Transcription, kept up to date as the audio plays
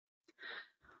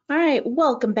All right,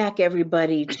 welcome back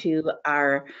everybody to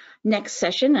our next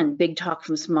session on Big Talk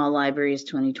from Small Libraries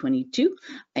 2022.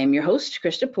 I am your host,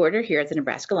 Krista Porter, here at the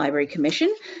Nebraska Library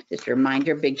Commission. Just a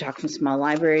reminder, Big Talk from Small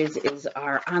Libraries is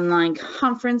our online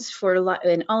conference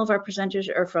and all of our presenters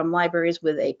are from libraries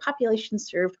with a population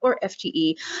served or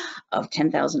FTE of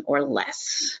 10,000 or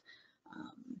less.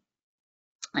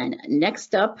 And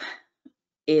next up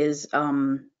is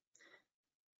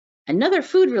another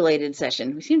food-related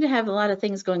session. We seem to have a lot of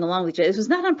things going along with each other. This was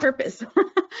not on purpose,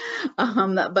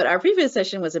 but our previous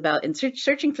session was about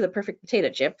searching for the perfect potato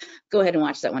chip. Go ahead and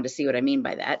watch that one to see what I mean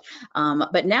by that.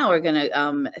 But now we're going to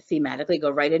thematically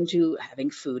go right into having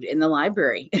food in the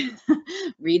library,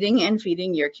 reading and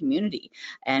feeding your community.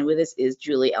 And with us is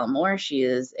Julie Elmore. She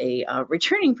is a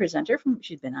returning presenter.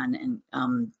 She's been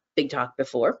on Big Talk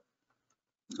before.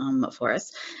 For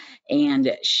us,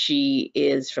 and she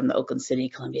is from the Oakland City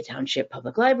Columbia Township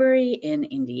Public Library in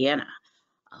Indiana.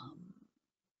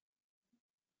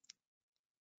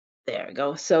 There we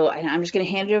go. So I'm just going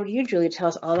to hand it over to you, Julia, to tell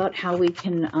us all about how we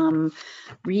can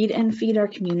read and feed our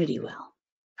community well.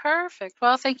 Perfect.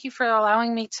 Well, thank you for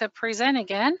allowing me to present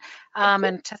again,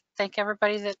 and to thank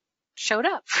everybody that showed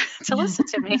up to listen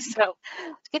to me. So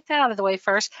let's get that out of the way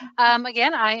first.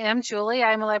 Again, I am Julie.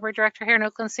 I'm a library director here in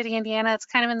Oakland City, Indiana. It's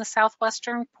kind of in the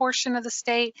southwestern portion of the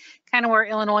state, kind of where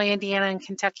Illinois, Indiana, and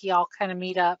Kentucky all kind of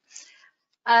meet up.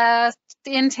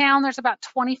 In town, there's about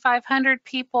 2,500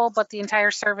 people, but the entire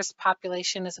service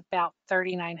population is about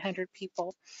 3,900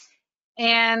 people.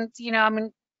 And, you know, I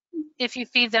mean, if you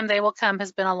feed them, they will come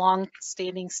has been a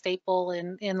long-standing staple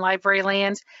in library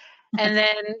land. And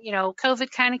then, you know,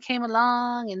 COVID kind of came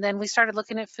along, and then we started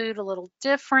looking at food a little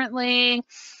differently.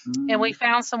 And we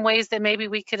found some ways that maybe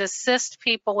we could assist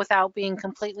people without being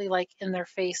completely like in their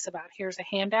face about here's a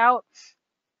handout.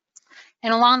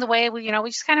 And along the way, we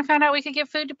just kind of found out we could give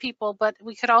food to people, but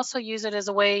we could also use it as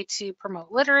a way to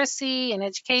promote literacy and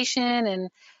education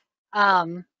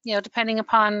and, you know, depending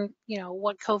upon, you know,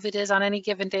 what COVID is on any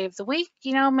given day of the week,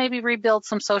 you know, maybe rebuild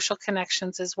some social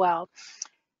connections as well.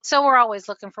 So we're always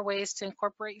looking for ways to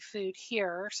incorporate food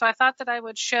here. So I thought that I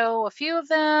would show a few of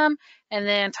them and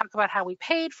then talk about how we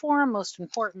paid for them, most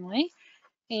importantly,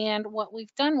 and what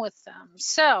we've done with them.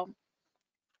 So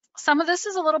some of this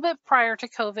is a little bit prior to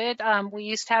COVID. We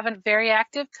used to have a very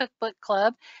active cookbook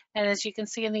club. And as you can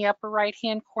see in the upper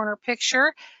right-hand corner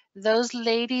picture, those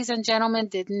ladies and gentlemen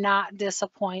did not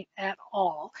disappoint at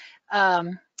all.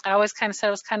 I always kind of said it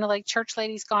was kind of like church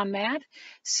ladies gone mad.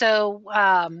 So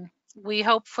we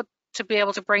hope to be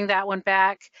able to bring that one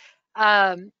back.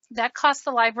 That cost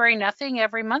the library nothing.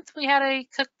 Every month we had a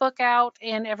cookbook out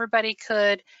and everybody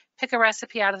could pick a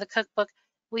recipe out of the cookbook.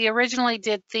 We originally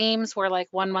did themes where like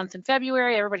 1 month in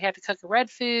February, everybody had to cook a red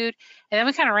food. And then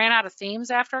we kind of ran out of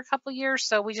themes after a couple of years.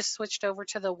 So we just switched over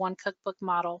to the one cookbook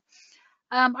model.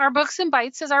 Our Books and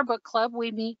Bites is our book club.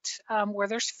 We meet where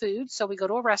there's food. So we go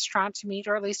to a restaurant to meet,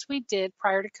 or at least we did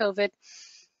prior to COVID.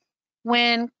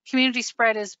 When community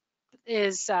spread is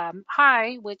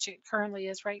high, which it currently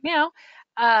is right now,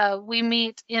 we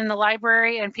meet in the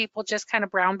library and people just kind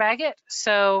of brown bag it.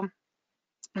 So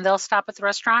they'll stop at the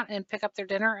restaurant and pick up their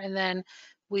dinner, and then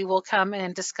we will come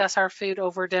and discuss our food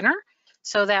over dinner.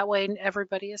 So that way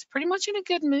everybody is pretty much in a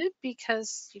good mood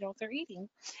because, you know, they're eating.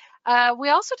 We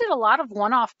also did a lot of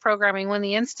one-off programming when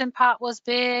the Instant Pot was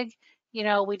big. You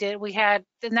know,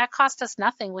 and that cost us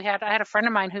nothing. I had a friend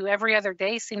of mine who every other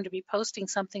day seemed to be posting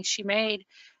something she made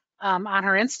on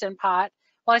her Instant Pot.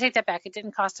 Well, I take that back. It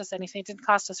didn't cost us anything. It didn't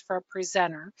cost us for a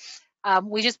presenter.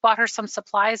 We just bought her some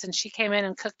supplies and she came in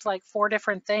and cooked like 4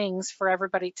 different things for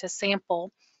everybody to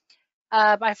sample.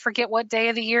 I forget what day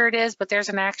of the year it is, but there's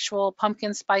an actual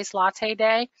pumpkin spice latte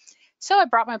day. So I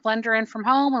brought my blender in from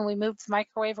home and we moved the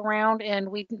microwave around and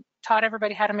we taught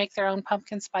everybody how to make their own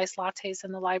pumpkin spice lattes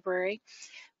in the library.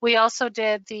 We also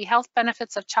did the health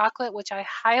benefits of chocolate, which I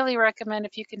highly recommend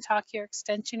if you can talk your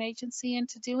extension agency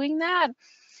into doing that.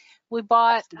 We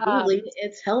bought... Absolutely.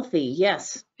 It's healthy,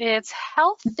 yes. It's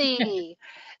healthy.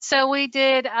 So we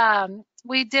did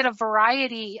a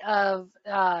variety of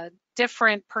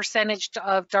different percentage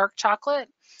of dark chocolate.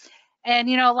 And,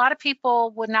 you know, a lot of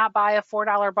people would not buy a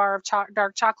 $4 bar of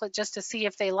dark chocolate just to see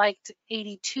if they liked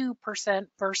 82%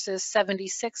 versus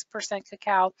 76%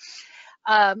 cacao.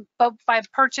 But by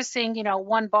purchasing, you know,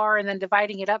 1 bar and then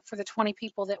dividing it up for the 20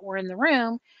 people that were in the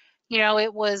room, you know,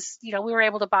 it was, you know, we were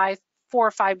able to buy 4 or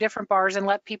 5 different bars and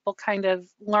let people kind of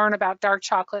learn about dark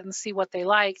chocolate and see what they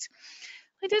liked.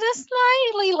 We did a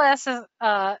slightly less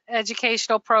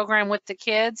educational program with the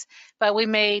kids, but we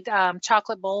made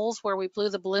chocolate bowls where we blew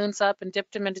the balloons up and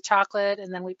dipped them into chocolate,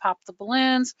 and then we popped the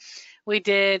balloons. We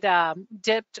did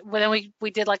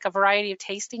we did like a variety of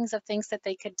tastings of things that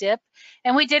they could dip,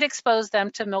 and we did expose them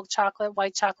to milk chocolate,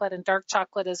 white chocolate, and dark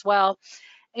chocolate as well.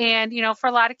 And for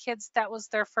a lot of kids, that was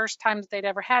their first time that they'd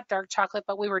ever had dark chocolate,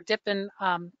 but we were dipping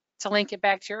to link it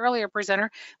back to your earlier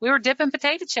presenter, we were dipping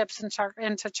potato chips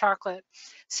into chocolate.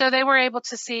 So they were able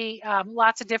to see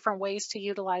lots of different ways to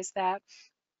utilize that.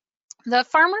 The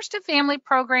Farmers to Family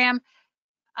program,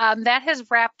 that has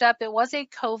wrapped up. It was a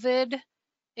COVID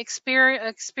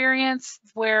experience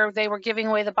where they were giving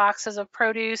away the boxes of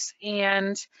produce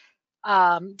and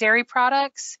dairy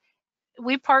products.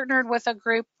 We partnered with a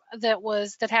group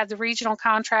that had the regional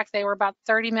contract. They were about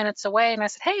 30 minutes away, and I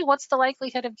said, hey, what's the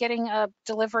likelihood of getting a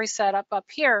delivery set up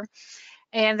here?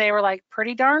 And they were like,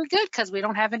 pretty darn good, because we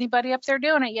don't have anybody up there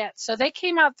doing it yet. So they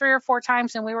came out 3 or 4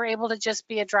 times, and we were able to just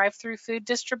be a drive-through food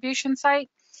distribution site.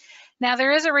 Now,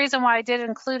 there is a reason why I did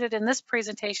include it in this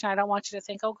presentation. I don't want you to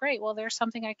think, oh great, well there's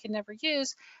something I can never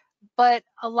use. But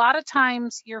a lot of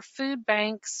times your food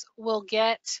banks will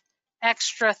get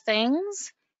extra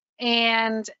things,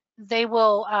 and they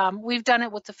will, we've done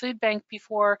it with the food bank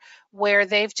before, where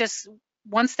they've just,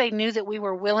 once they knew that we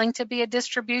were willing to be a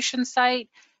distribution site,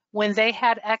 when they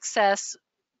had excess,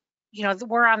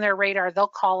 we're on their radar, they'll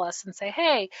call us and say,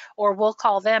 hey, or we'll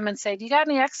call them and say, do you got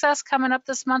any excess coming up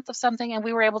this month of something? And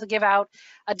we were able to give out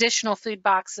additional food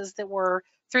boxes that were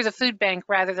through the food bank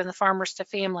rather than the Farmers to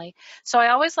Family. So I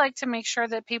always like to make sure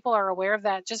that people are aware of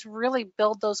that. Just really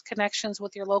build those connections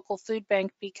with your local food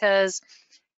bank, because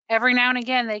every now and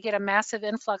again they get a massive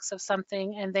influx of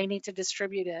something and they need to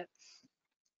distribute it.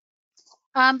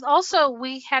 Also,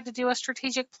 we had to do a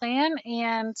strategic plan,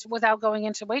 and without going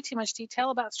into way too much detail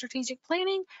about strategic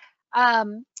planning,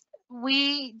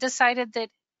 we decided that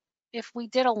if we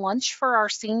did a lunch for our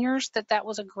seniors, that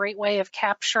was a great way of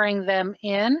capturing them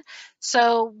in.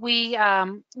 So we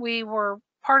were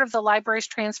part of the Libraries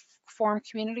Transform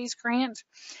Communities grant,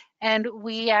 and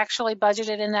we actually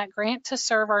budgeted in that grant to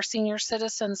serve our senior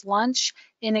citizens lunch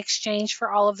in exchange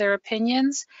for all of their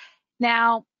opinions.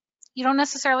 Now, you don't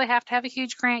necessarily have to have a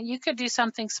huge grant. You could do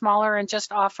something smaller and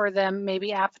just offer them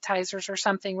maybe appetizers or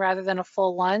something rather than a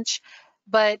full lunch.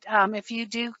 But if you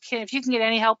can get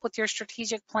any help with your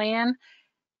strategic plan,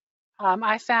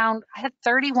 I had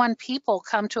 31 people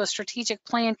come to a strategic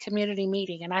plan community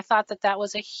meeting, and I thought that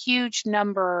was a huge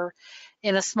number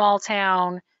in a small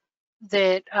town.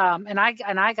 That and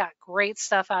I got great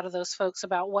stuff out of those folks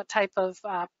about what type of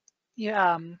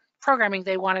programming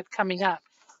they wanted coming up.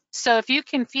 So if you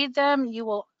can feed them,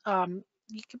 you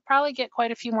could probably get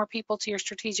quite a few more people to your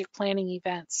strategic planning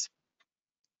events.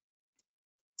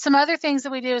 Some other things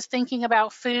that we do is thinking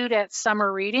about food at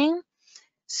summer reading.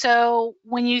 So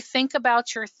when you think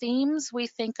about your themes, we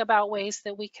think about ways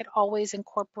that we could always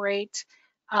incorporate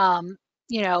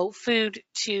food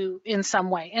in some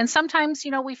way. And sometimes,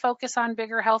 we focus on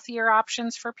bigger, healthier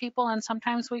options for people. And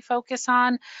sometimes we focus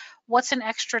on what's an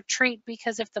extra treat,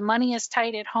 because if the money is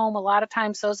tight at home, a lot of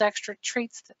times those extra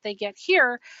treats that they get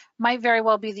here might very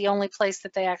well be the only place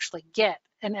that they actually get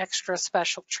an extra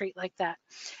special treat like that.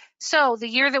 So the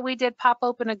year that we did Pop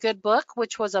Open a Good Book,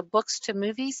 which was a books to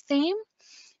movies theme,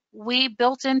 we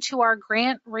built into our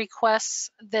grant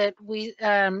requests that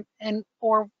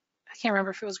I can't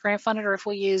remember if it was grant funded or if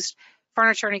we used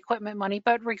furniture and equipment money,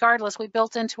 but regardless, we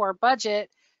built into our budget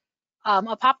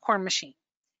a popcorn machine.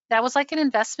 That was like an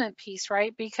investment piece,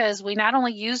 right? Because we not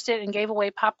only used it and gave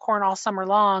away popcorn all summer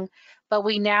long, but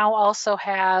we now also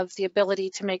have the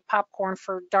ability to make popcorn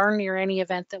for darn near any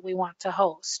event that we want to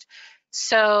host.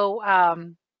 So,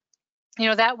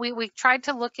 that we tried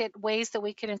to look at ways that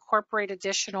we could incorporate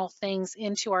additional things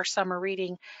into our summer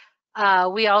reading.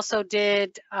 We also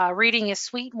did Reading is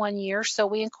Sweet one year, so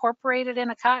we incorporated in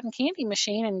a cotton candy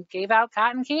machine and gave out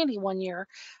cotton candy one year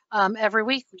every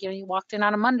week. You walked in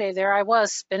on a Monday, there I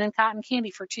was spinning cotton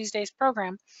candy for Tuesday's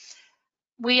program.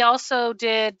 We also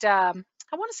did, I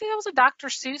want to say that was a Dr.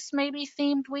 Seuss maybe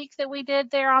themed week that we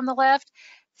did there on the left.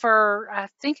 For I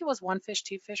think it was 1 fish,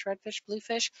 2 fish, red fish, blue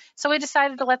fish. So we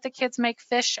decided to let the kids make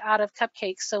fish out of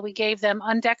cupcakes. So we gave them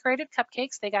undecorated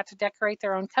cupcakes. They got to decorate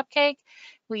their own cupcake.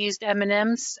 We used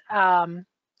M&Ms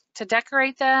to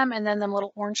decorate them, and then them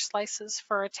little orange slices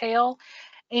for a tail.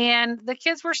 And the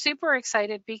kids were super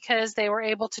excited because they were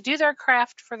able to do their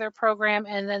craft for their program,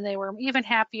 and then they were even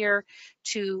happier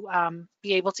to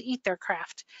be able to eat their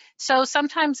craft. So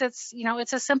sometimes it's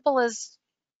as simple as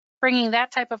bringing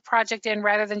that type of project in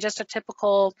rather than just a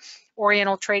typical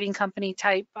Oriental Trading Company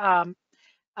type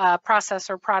process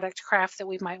or product craft that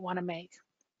we might want to make.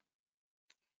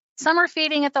 Summer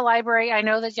feeding at the library, I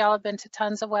know that y'all have been to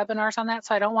tons of webinars on that,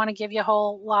 so I don't want to give you a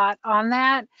whole lot on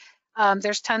that.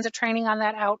 There's tons of training on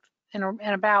that out and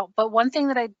about, but one thing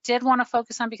that I did want to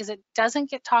focus on, because it doesn't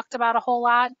get talked about a whole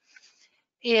lot,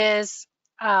 is,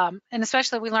 and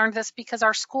especially we learned this because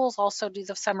our schools also do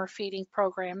the summer feeding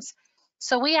programs.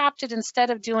 So we opted, instead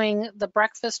of doing the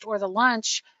breakfast or the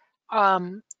lunch,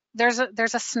 there's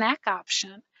a snack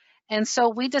option. And so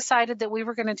we decided that we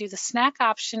were going to do the snack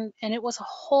option, and it was a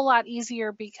whole lot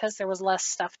easier because there was less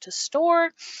stuff to store,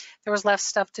 there was less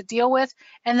stuff to deal with,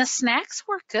 and the snacks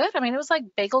were good. I mean, it was like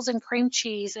bagels and cream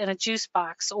cheese in a juice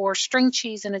box, or string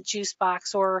cheese in a juice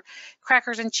box, or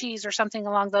crackers and cheese, or something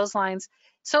along those lines.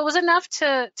 So it was enough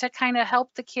to kind of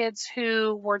help the kids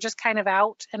who were just kind of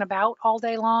out and about all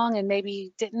day long and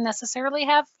maybe didn't necessarily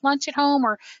have lunch at home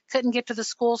or couldn't get to the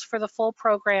schools for the full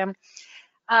program.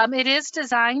 It is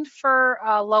designed for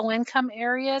low-income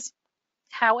areas.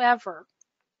 However,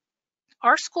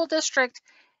 our school district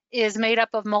is made up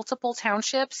of multiple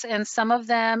townships, and some of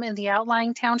them in the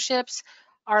outlying townships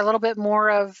are a little bit more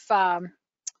of,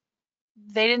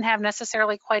 they didn't have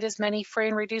necessarily quite as many free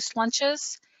and reduced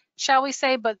lunches, shall we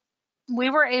say, but we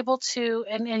were able to,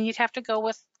 and you'd have to go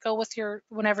with your,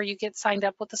 whenever you get signed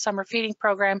up with the summer feeding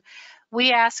program,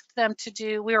 we asked them to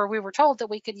do, we were told that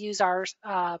we could use our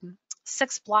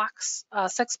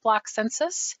 6-block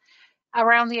census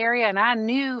around the area, and I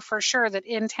knew for sure that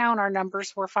in town our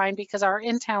numbers were fine because our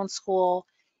in-town school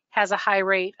has a high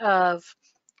rate of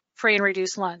free and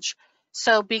reduced lunch.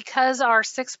 So because our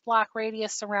 6-block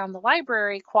radius around the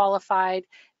library qualified,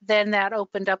 then that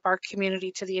opened up our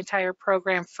community to the entire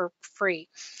program for free.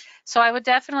 So I would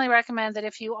definitely recommend that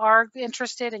if you are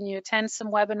interested and you attend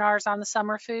some webinars on the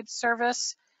summer food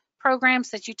service programs,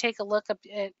 that you take a look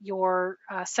at your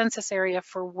census area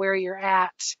for where you're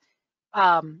at,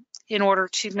 in order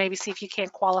to maybe see if you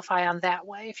can't qualify on that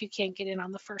way, if you can't get in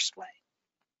on the first way.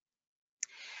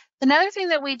 Another thing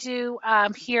that we do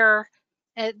here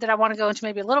that I want to go into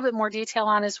maybe a little bit more detail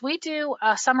on is we do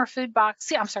senior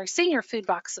food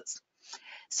boxes.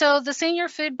 So the senior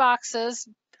food boxes,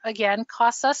 again,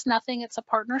 cost us nothing. It's a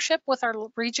partnership with our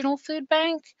regional food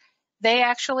bank. They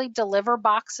actually deliver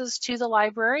boxes to the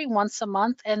library once a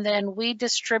month, and then we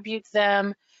distribute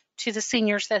them to the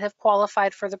seniors that have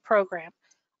qualified for the program.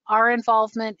 Our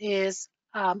involvement is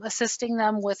assisting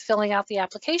them with filling out the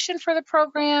application for the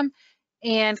program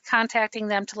and contacting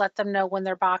them to let them know when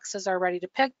their boxes are ready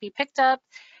to be picked up.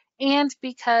 And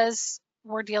because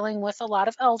we're dealing with a lot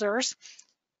of elders,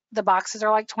 the boxes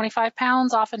are like 25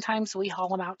 pounds. Oftentimes we haul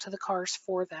them out to the cars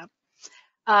for them.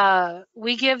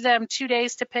 We give them 2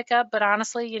 days to pick up, but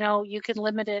honestly, you know, you can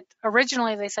limit it.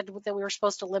 Originally, they said that we were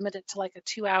supposed to limit it to like a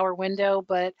 2-hour window,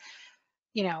 but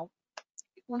you know,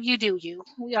 you do you.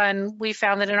 And we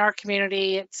found that in our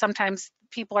community, sometimes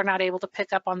people are not able to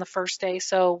pick up on the first day,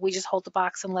 so we just hold the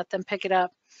box and let them pick it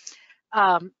up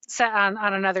set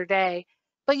on another day.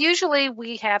 But usually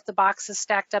we have the boxes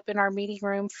stacked up in our meeting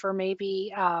room for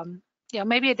maybe, you know,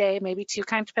 maybe a day, maybe 2,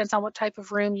 kind of depends on what type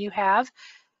of room you have.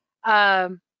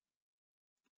 And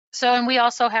we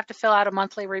also have to fill out a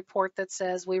monthly report that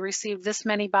says we received this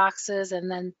many boxes and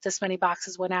then this many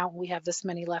boxes went out and we have this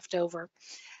many left over.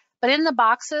 But in the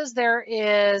boxes, there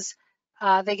is,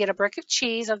 they get a brick of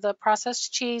cheese, of the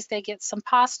processed cheese, they get some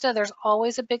pasta, there's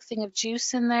always a big thing of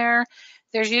juice in there.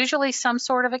 There's usually some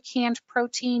sort of a canned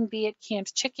protein, be it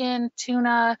canned chicken,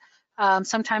 tuna,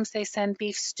 sometimes they send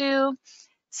beef stew,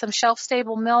 some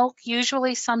shelf-stable milk,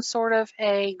 usually some sort of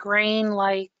a grain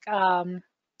like a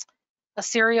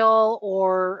cereal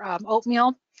or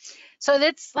oatmeal. So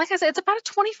it's, like I said, it's about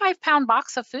a 25-pound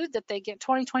box of food that they get,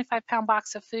 25-pound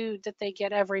box of food that they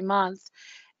get every month.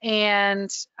 And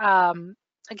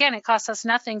again, it costs us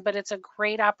nothing, but it's a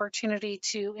great opportunity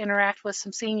to interact with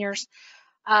some seniors.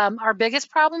 Our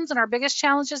biggest problems and our biggest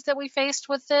challenges that we faced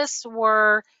with this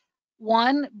were,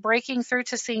 one, breaking through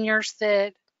to seniors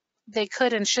that they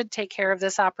could and should take care of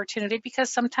this opportunity,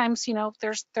 because sometimes, you know,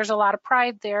 there's a lot of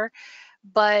pride there,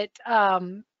 but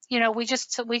you know, we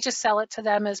just sell it to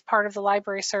them as part of the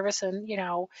library service, and you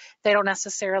know, they don't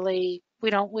necessarily, we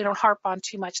don't harp on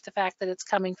too much the fact that it's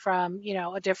coming from, you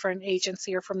know, a different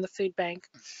agency or from the food bank.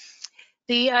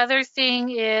 The other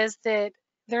thing is that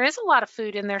there is a lot of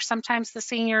food in there. Sometimes the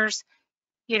seniors,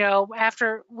 you know,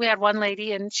 after we had one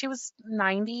lady and she was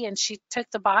 90 and she took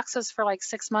the boxes for like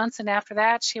 6 months, and after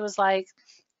that she was like,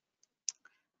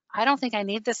 I don't think I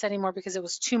need this anymore because it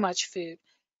was too much food.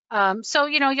 So,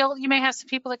 you know, you may have some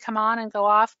people that come on and go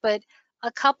off, but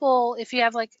a couple, if you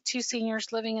have like 2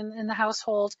 seniors living in the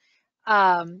household,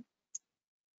 then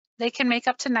they can make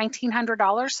up to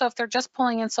 $1,900. So if they're just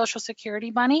pulling in Social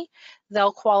Security money,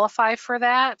 they'll qualify for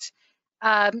that.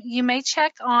 You may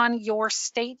check on your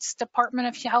state's Department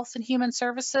of Health and Human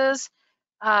Services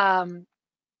website,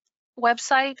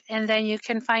 and then you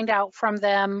can find out from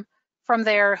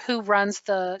there who runs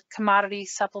the commodity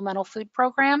supplemental food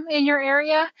program in your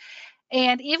area.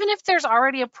 And even if there's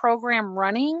already a program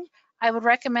running, I would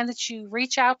recommend that you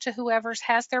reach out to whoever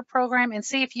has their program and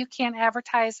see if you can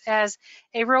advertise as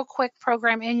a real quick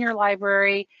program in your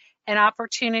library, an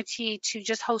opportunity to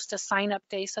just host a sign-up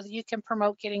day so that you can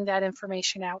promote getting that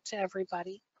information out to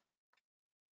everybody.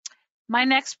 My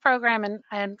next program,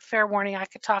 and fair warning, I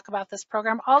could talk about this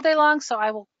program all day long, so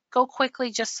I will go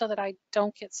quickly just so that I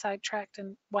don't get sidetracked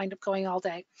and wind up going all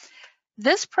day.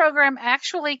 This program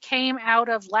actually came out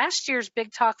of last year's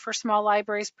Big Talk for Small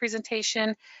Libraries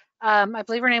presentation. I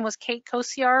believe her name was Kate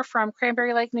Kosiar from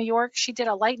Cranberry Lake, New York. She did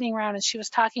a lightning round and she was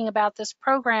talking about this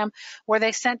program where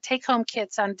they sent take-home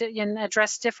kits and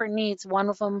addressed different needs. One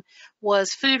of them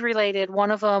was food related.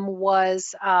 One of them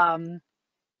was, I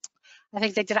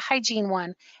think they did a hygiene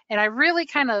one. And I really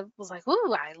kind of was like,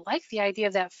 ooh, I like the idea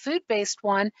of that food-based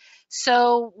one.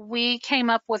 So we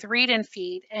came up with Read and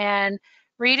Feed. And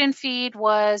Read and Feed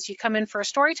was you come in for a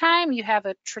story time, you have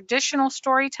a traditional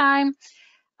story time.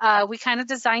 We kind of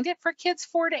designed it for kids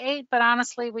 4 to 8, but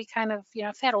honestly, we kind of,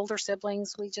 if they had older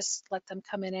siblings, we just let them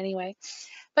come in anyway.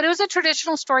 But it was a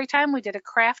traditional story time. We did a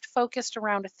craft focused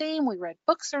around a theme. We read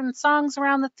books and songs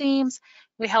around the themes.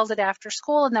 We held it after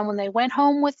school, and then when they went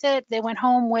home with it, they went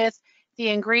home with the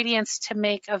ingredients to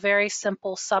make a very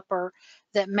simple supper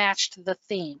that matched the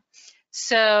theme.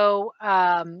 So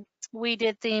we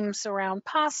did themes around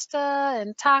pasta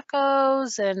and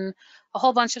tacos and a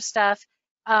whole bunch of stuff.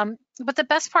 But the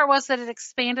best part was that it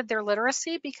expanded their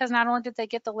literacy, because not only did they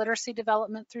get the literacy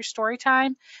development through story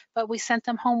time, but we sent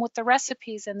them home with the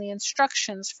recipes and the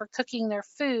instructions for cooking their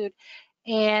food.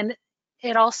 And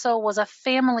it also was a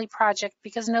family project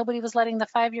because nobody was letting the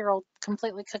 5-year-old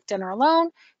completely cook dinner alone.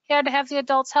 He had to have the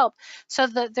adults help. So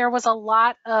there was a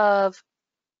lot of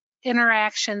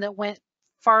interaction that went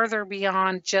farther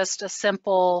beyond just a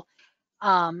simple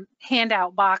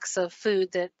handout box of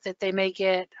food that they may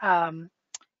get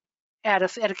at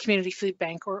a community food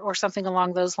bank or something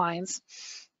along those lines.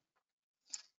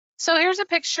 So here's a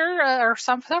picture, or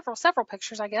several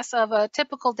pictures, I guess, of a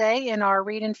typical day in our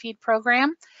Read and Feed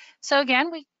program. So again,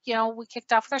 we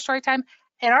kicked off with our story time.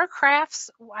 At our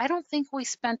crafts, I don't think we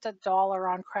spent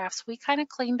 $1 on crafts. We kind of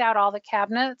cleaned out all the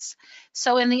cabinets.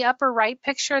 So in the upper right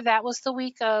picture, that was the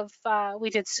week of,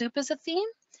 we did soup as a theme.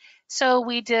 So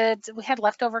we had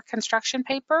leftover construction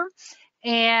paper,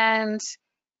 and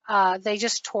they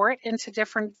just tore it into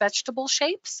different vegetable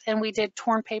shapes, and we did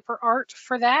torn paper art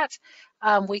for that.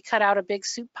 We cut out a big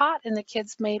soup pot, and the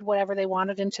kids made whatever they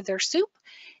wanted into their soup.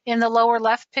 In the lower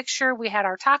left picture, we had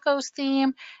our tacos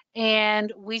theme,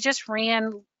 and we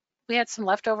had some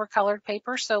leftover colored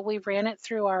paper, so we ran it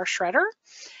through our shredder,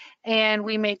 and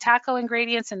we made taco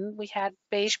ingredients, and we had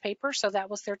beige paper, so that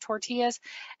was their tortillas.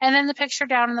 And then the picture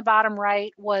down in the bottom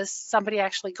right was somebody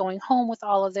actually going home with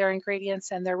all of their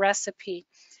ingredients and their recipe.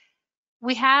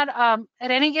 We had,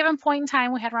 at any given point in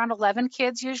time, we had around 11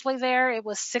 kids usually there. It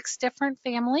was 6 different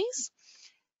families.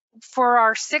 For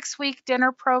our 6-week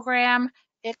dinner program,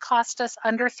 it cost us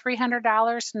under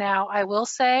 $300. Now, I will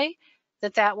say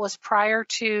that was prior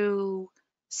to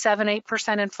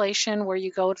 7-8% inflation, where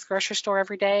you go to the grocery store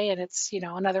every day and it's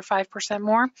another 5%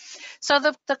 more. So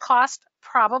the cost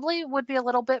probably would be a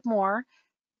little bit more,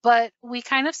 but we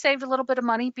kind of saved a little bit of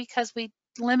money because we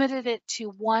limited it to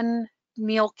 1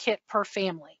 meal kit per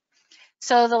family.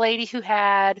 So the lady who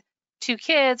had 2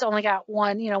 kids only got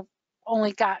one,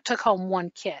 took home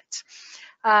 1 kit.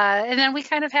 And then we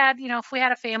kind of had, if we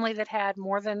had a family that had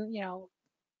more than,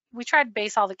 we tried to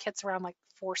base all the kits around like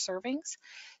 4 servings.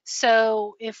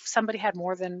 So if somebody had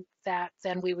more than that,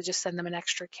 then we would just send them an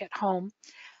extra kit home.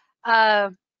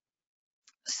 But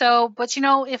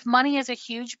if money is a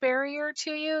huge barrier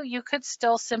to you, you could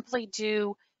still simply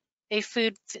do a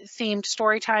food themed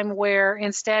story time where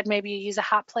instead maybe you use a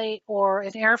hot plate or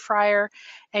an air fryer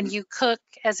and you cook,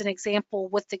 as an example,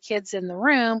 with the kids in the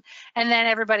room, and then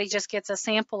everybody just gets a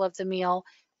sample of the meal,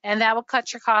 and that will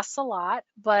cut your costs a lot.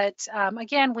 But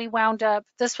again, we wound up,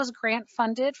 this was grant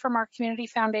funded from our community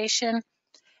foundation.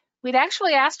 We'd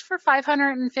actually asked for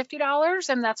 $550,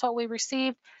 and that's what we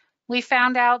received. We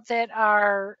found out that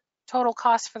our total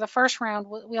cost for the first round,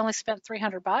 we only spent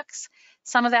 $300.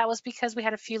 Some of that was because we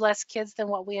had a few less kids than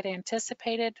what we had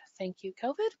anticipated. Thank you,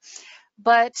 COVID.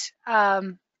 But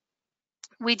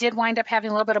we did wind up having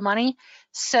a little bit of money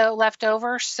so left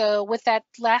over. So with that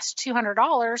last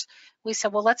 $200, we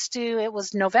said, well, it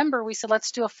was November. We said,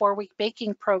 let's do a 4-week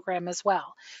baking program as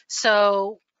well.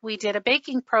 So we did a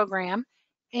baking program,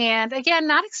 and again,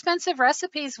 not expensive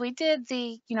recipes. We did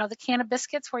the can of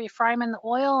biscuits where you fry them in the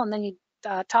oil and then you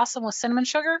toss them with cinnamon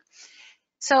sugar.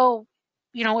 So,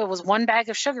 it was 1 bag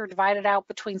of sugar divided out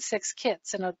between 6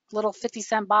 kits and a little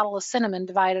 50-cent bottle of cinnamon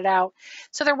divided out.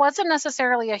 So there wasn't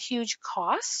necessarily a huge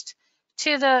cost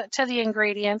to the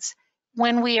ingredients.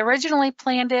 When we originally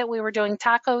planned it, we were doing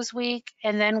tacos week,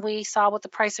 and then we saw what the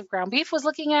price of ground beef was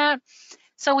looking at.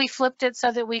 So we flipped it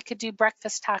so that we could do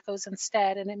breakfast tacos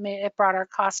instead, and it brought our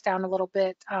cost down a little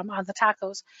bit on the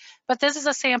tacos. But this is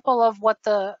a sample of what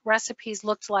the recipes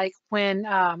looked like when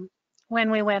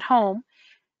we went home,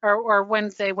 or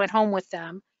when they went home with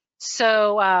them.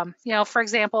 So, for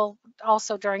example,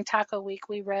 also during Taco Week,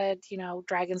 we read,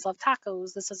 dragons love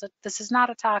tacos. This is not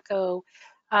a taco.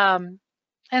 And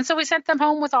so we sent them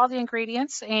home with all the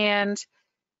ingredients, and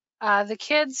the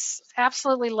kids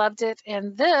absolutely loved it.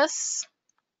 And this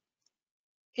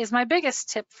is my biggest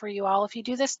tip for you all. If you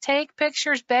do this, take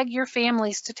pictures, beg your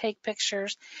families to take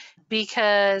pictures,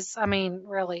 because,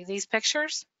 really, these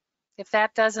pictures, if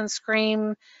that doesn't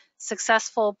scream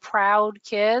successful, proud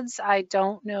kids, I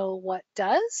don't know what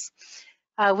does.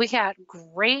 We had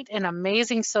great and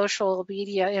amazing social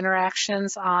media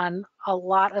interactions on a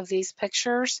lot of these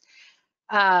pictures.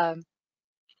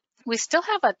 We still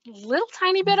have a little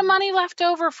tiny bit of money left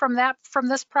over from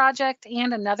this project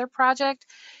and another project.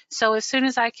 So as soon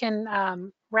as I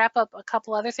can wrap up a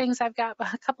couple other things, I've got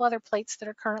a couple other plates that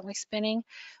are currently spinning.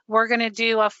 We're going to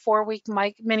do a 4-week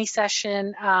mini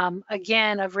session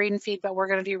again of read and feed, but we're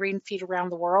going to do read and feed around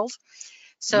the world.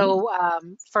 So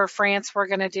for France, we're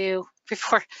going to do,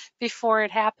 before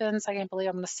it happens, I can't believe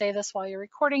I'm going to say this while you're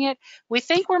recording it, we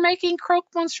think we're making croque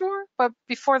monsieur, but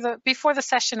before the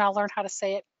session, I'll learn how to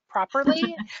say it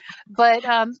properly. But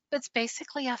it's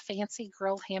basically a fancy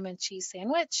grilled ham and cheese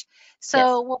sandwich. So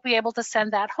yes, we'll be able to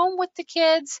send that home with the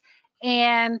kids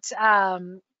and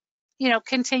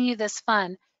continue this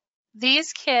fun.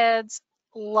 These kids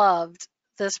loved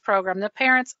this program. The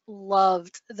parents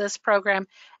loved this program.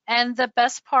 And the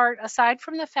best part, aside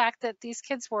from the fact that these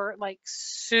kids were like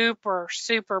super,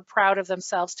 super proud of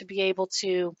themselves to be able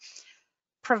to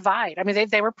provide.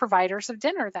 They were providers of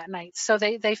dinner that night. So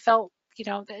they felt,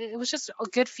 it was just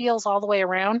good feels all the way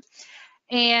around.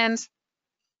 And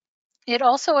it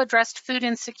also addressed food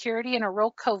insecurity in a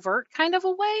real covert kind of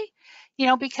a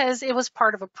way, because it was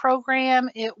part of a program.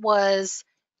 It was,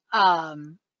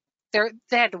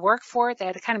 they had to work for it. They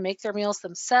had to kind of make their meals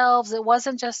themselves. It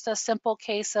wasn't just a simple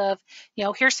case of,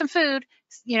 here's some food,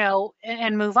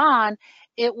 and move on.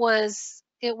 It was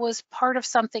part of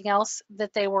something else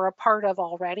that they were a part of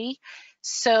already.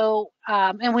 So,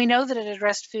 and we know that it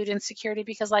addressed food insecurity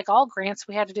because, like all grants,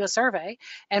 we had to do a survey,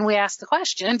 and we asked the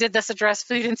question, did this address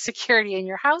food insecurity in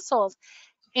your household?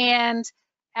 And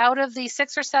out of the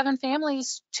 6 or 7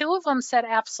 families, 2 of them said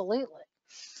absolutely.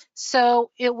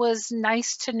 So it was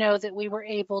nice to know that we were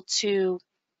able to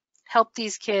help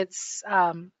these kids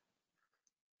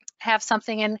have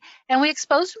something, and we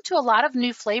exposed them to a lot of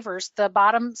new flavors. The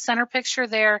bottom center picture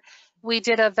there, we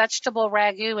did a vegetable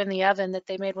ragu in the oven that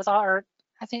they made with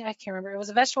I can't remember, it was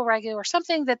a vegetable ragu or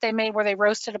something that they made where they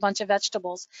roasted a bunch of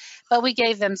vegetables. But we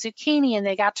gave them zucchini, and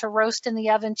they got to roast in the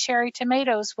oven cherry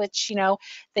tomatoes, which,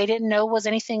 they didn't know was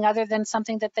anything other than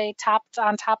something that they topped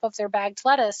on top of their bagged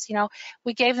lettuce.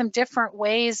 We gave them different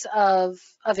ways of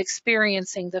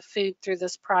experiencing the food through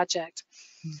this project.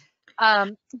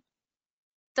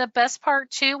 The best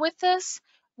part too with this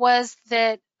was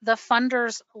that the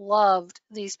funders loved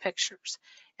these pictures,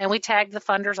 and we tagged the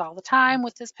funders all the time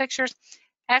with these pictures.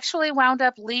 Actually wound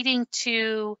up leading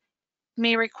to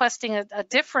me requesting a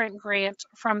different grant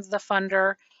from the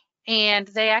funder, and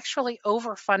they actually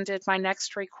overfunded my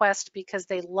next request because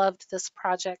they loved this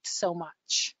project so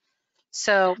much.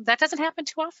 So that doesn't happen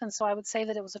too often, so I would say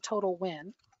that it was a total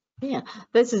win. Yeah,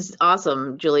 this is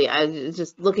awesome, Julie. I was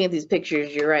just looking at these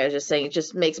pictures. You're right. I was just saying, it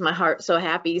just makes my heart so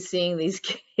happy seeing these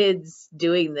kids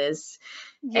doing this.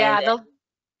 Yeah,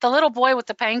 the little boy with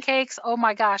the pancakes. Oh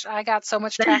my gosh, I got so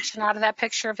much traction out of that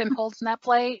picture of him holding that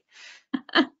plate.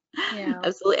 Yeah,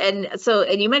 absolutely.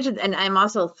 And you mentioned, and I'm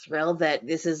also thrilled that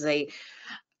this is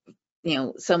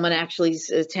someone actually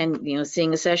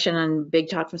seeing a session on Big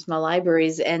Talk from Small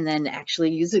Libraries and then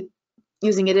actually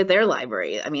using it at their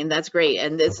library. That's great.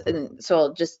 And this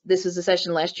is a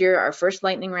session last year, our first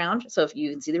lightning round. So if you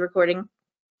can see the recording,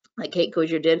 like Kate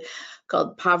Kozier did,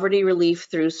 called Poverty Relief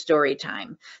Through Story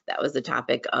Time. That was the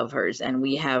topic of hers. And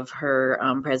we have her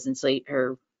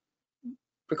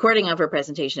recording of her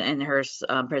presentation and her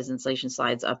presentation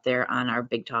slides up there on our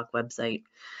Big Talk website.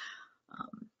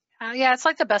 Yeah, it's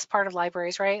like the best part of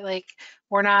libraries, right? Like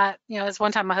we're not, as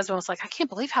one time my husband was like, I can't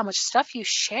believe how much stuff you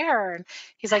share. And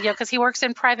he's like, yeah, because he works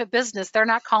in private business. They're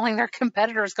not calling their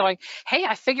competitors going, hey,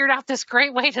 I figured out this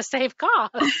great way to save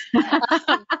costs.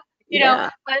 Yeah.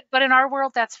 But in our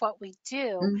world, that's what we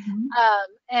do.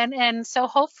 Mm-hmm. And so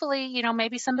hopefully,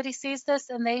 maybe somebody sees this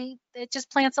and it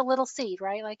just plants a little seed,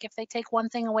 right? Like if they take one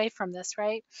thing away from this,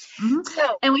 right? Mm-hmm.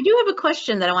 So And we do have a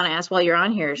question that I want to ask while you're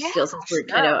on here yeah, still, since we're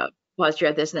kind sure. of paused here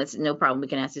at this, and that's no problem. We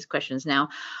can ask these questions now.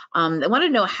 I want to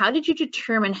know, how did you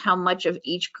determine how much of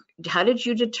each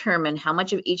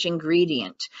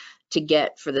ingredient to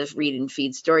get for the read and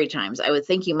feed story times? I would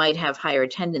think you might have higher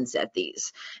attendance at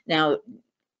these. Now,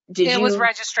 It was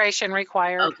registration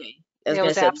required. Okay. I was It going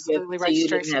was to say, absolutely so you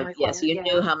didn't registration have, yeah, so required. you Yeah.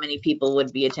 knew how many people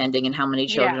would be attending and how many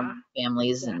children, Yeah.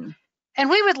 families, Yeah. and And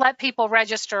we would let people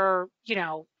register,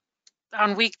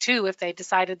 on week 2 if they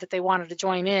decided that they wanted to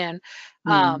join in.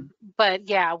 But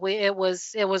yeah, it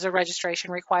was a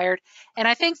registration required. And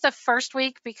I think the first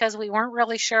week, because we weren't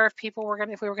really sure if we were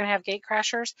gonna have gate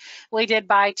crashers, we did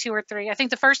buy 2 or 3. I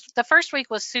think the first week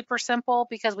was super simple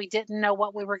because we didn't know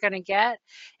what we were gonna get,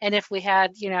 and if we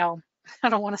had, I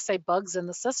don't want to say bugs in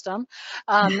the system,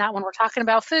 not when we're talking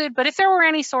about food, but if there were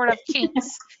any sort of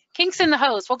kinks in the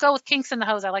hose, we'll go with kinks in the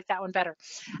hose. I like that one better.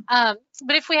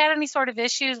 But if we had any sort of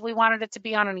issues, we wanted it to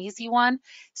be on an easy one.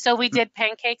 So we did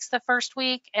pancakes the first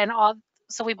week,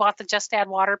 so we bought the Just Add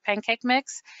Water pancake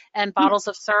mix and bottles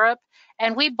of syrup.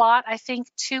 And we bought, I think,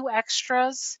 2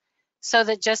 extras so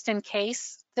that just in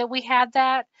case that we had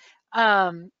that.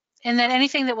 And then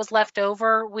anything that was left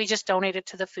over, we just donated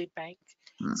to the food bank.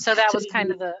 So that was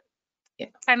kind of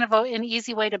an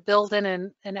easy way to build in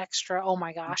an extra, oh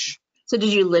my gosh. So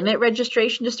did you limit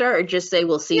registration to start, or just say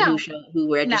we'll see No.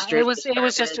 who registers? No, it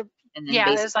was just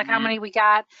it was like how many we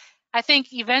got. I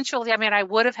think eventually, I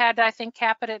would have had to,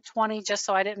 cap it at 20 just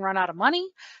so I didn't run out of money.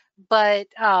 But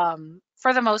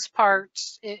for the most part,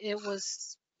 it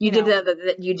was, you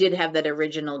did have that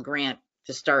original grant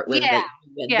to start with, yeah,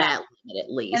 that limit at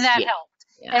least. And that helped.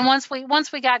 Yeah. And once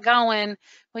we got going,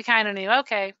 we kind of knew,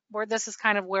 okay, this is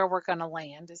kind of where we're going to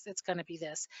land. It's going to be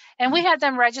this. And we had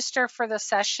them register for the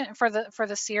session for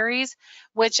the series,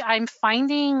 which I'm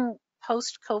finding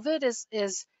post COVID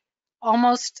is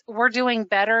almost, we're doing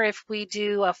better if we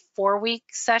do a 4-week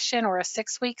session or a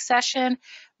 6-week session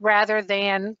rather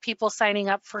than people signing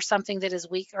up for something that is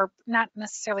week, or not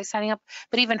necessarily signing up,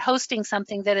 but even hosting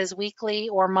something that is weekly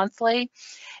or monthly.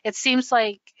 It seems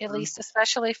like, at least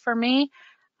especially for me,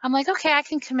 I'm like, okay, I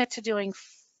can commit to doing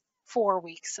 4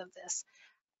 weeks of this.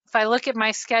 If I look at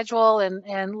my schedule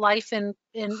and life in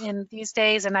these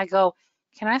days and I go,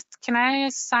 can I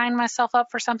sign myself up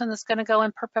for something that's going to go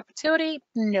in perpetuity?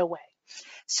 No way.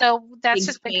 So that's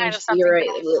just been kind of something. You're right.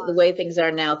 The way things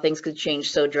are now, things could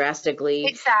change so drastically.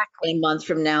 Exactly. A month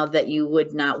from now that you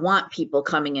would not want people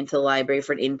coming into the library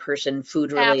for an in-person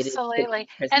food-related. Absolutely.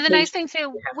 And the nice thing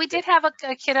too, we did have a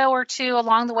kiddo or 2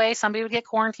 along the way. Somebody would get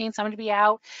quarantined, somebody would be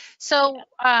out. So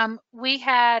we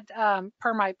had,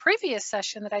 per my previous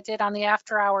session that I did on the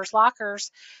after hours lockers,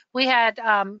 we had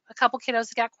a couple kiddos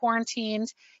that got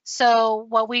quarantined. So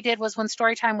what we did was when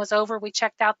story time was over, we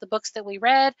checked out the books that we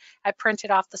read. I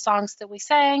printed off the songs that we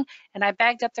sang, and I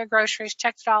bagged up their groceries,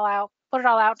 checked it all out, put it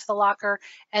all out to the locker,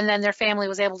 and then their family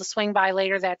was able to swing by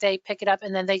later that day, pick it up,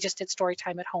 and then they just did story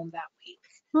time at home that week.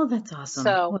 Oh, that's awesome.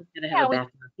 So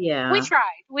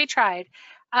we tried.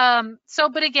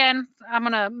 But again, I'm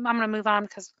gonna move on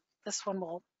because this one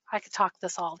I could talk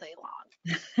this all day long.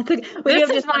 We have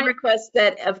just one request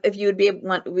that if you would be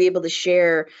able to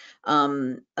share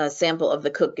a sample of the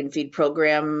Cook and Feed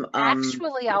program.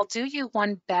 Actually, I'll do you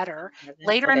one better.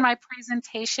 Later in my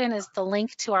presentation is the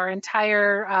link to our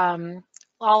entire,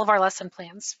 all of our lesson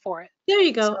plans for it. There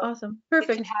you go. So awesome.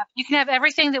 Perfect. You can have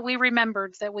everything that we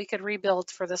remembered that we could rebuild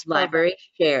for this program. Library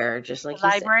share, just like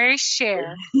Library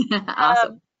share.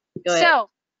 Awesome. Go ahead. So,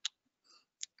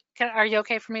 are you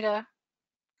okay for me to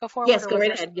go forward? Yes, go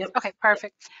right ahead. Yep. Okay,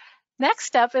 perfect.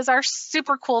 Next up is our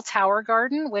super cool tower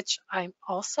garden, which I'm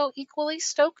also equally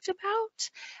stoked about.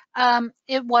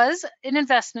 It was an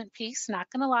investment piece, not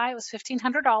gonna lie, it was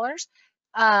 $1,500.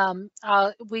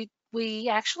 We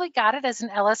actually got it as an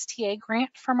LSTA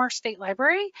grant from our state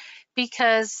library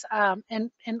because,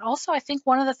 and also I think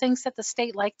one of the things that the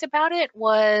state liked about it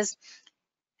was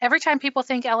every time people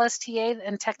think LSTA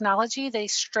and technology, they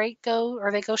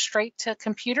go straight to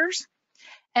computers.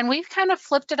 And we've kind of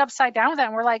flipped it upside down with that.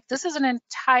 And we're like, this is an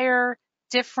entire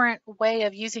different way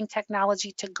of using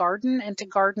technology to garden and to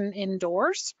garden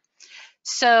indoors.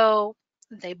 So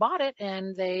they bought it,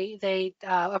 and they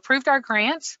approved our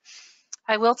grant.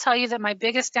 I will tell you that my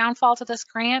biggest downfall to this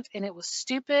grant, and it was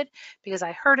stupid because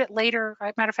I heard it later.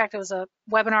 Matter of fact, it was a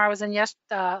webinar I was in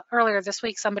earlier this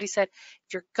week. Somebody said,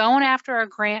 if you're going after a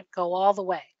grant, go all the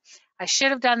way. I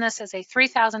should have done this as a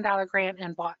 $3,000 grant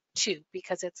and bought 2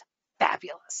 because it's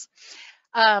fabulous.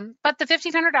 But the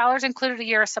 $1,500 included a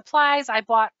year of supplies. I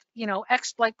bought,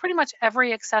 like pretty much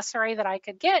every accessory that I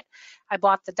could get. I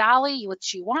bought the dolly,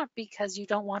 which you want because you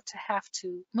don't want to have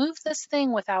to move this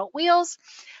thing without wheels.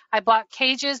 I bought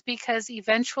cages because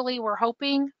eventually we're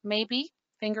hoping, maybe,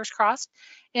 fingers crossed,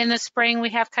 in the spring we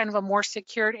have kind of a more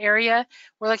secured area.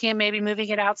 We're looking at maybe moving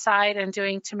it outside and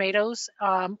doing tomatoes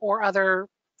or other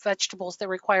vegetables that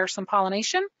require some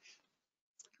pollination.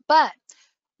 But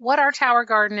what our tower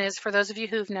garden is, for those of you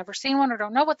who've never seen one or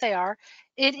don't know what they are,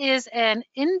 it is an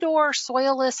indoor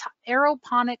soilless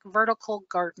aeroponic vertical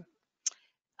garden.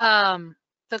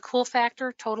 The cool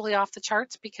factor, totally off the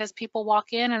charts, because people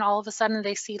walk in and all of a sudden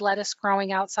they see lettuce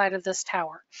growing outside of this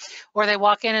tower, or they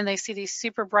walk in and they see these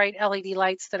super bright LED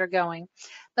lights that are going.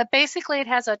 But basically it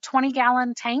has a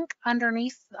 20-gallon tank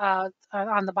underneath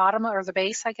on the bottom, or the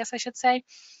base, I guess I should say,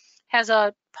 has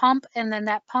a pump, and then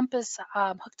that pump is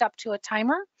hooked up to a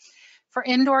timer. For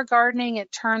indoor gardening, it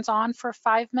turns on for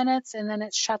 5 minutes and then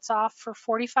it shuts off for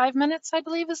 45 minutes, I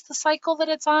believe is the cycle that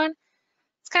it's on.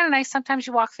 It's kind of nice. Sometimes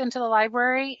you walk into the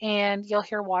library and you'll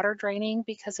hear water draining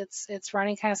because it's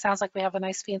running. Kind of sounds like we have a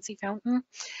nice fancy fountain.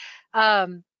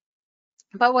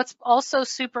 But what's also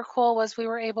super cool was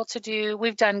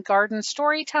we've done garden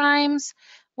story times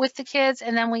with the kids,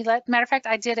 and then matter of fact,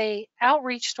 I did a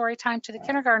outreach story time to the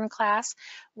kindergarten class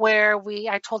where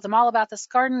I told them all about this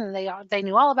garden, and they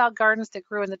knew all about gardens that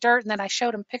grew in the dirt, and then I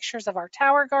showed them pictures of our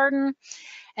tower garden,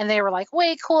 and they were like,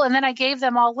 way cool. And then I gave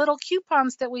them all little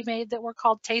coupons that we made that were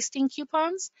called tasting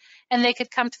coupons, and they could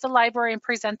come to the library and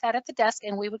present that at the desk,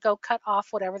 and we would go cut off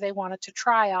whatever they wanted to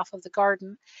try off of the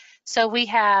garden. So we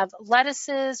have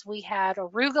lettuces, we had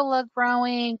arugula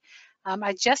growing.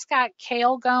 I just got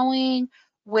kale going,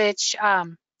 which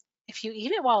if you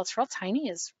eat it while it's real tiny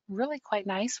is really quite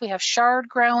nice. We have chard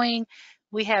growing.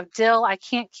 We have dill. I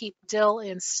can't keep dill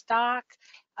in stock.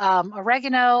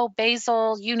 Oregano,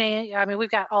 basil, you name it. I mean,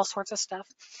 we've got all sorts of stuff,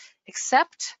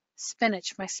 except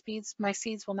spinach. My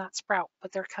seeds will not sprout,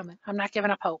 but they're coming. I'm not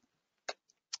giving up hope.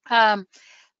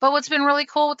 But what's been really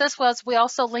cool with this was we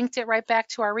also linked it right back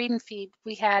to our reading feed.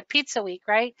 We had pizza week,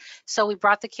 right? So we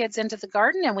brought the kids into the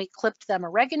garden and we clipped them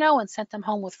oregano and sent them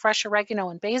home with fresh oregano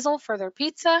and basil for their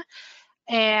pizza.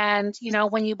 And,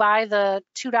 when you buy the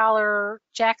 $2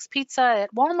 Jack's Pizza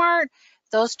at Walmart,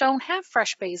 those don't have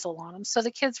fresh basil on them. So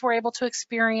the kids were able to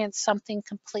experience something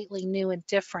completely new and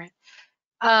different.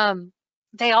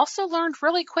 They also learned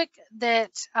really quick that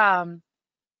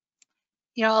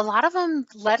a lot of them,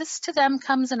 lettuce to them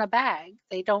comes in a bag.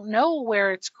 They don't know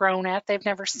where it's grown at. They've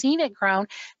never seen it grown.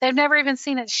 They've never even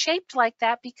seen it shaped like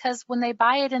that because when they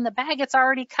buy it in the bag, it's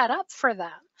already cut up for them.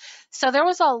 So there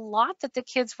was a lot that the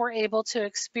kids were able to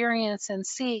experience and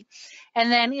see.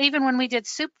 And then even when we did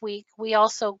soup week, we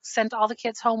also sent all the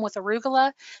kids home with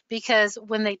arugula because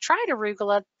when they tried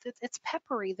arugula, it's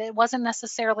peppery. That wasn't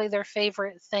necessarily their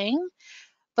favorite thing.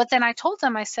 But then I told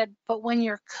them, I said, but when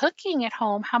you're cooking at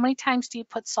home, how many times do you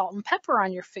put salt and pepper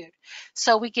on your food?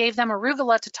 So we gave them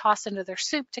arugula to toss into their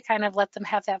soup to kind of let them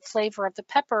have that flavor of the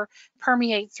pepper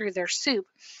permeate through their soup.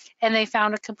 And they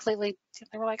found they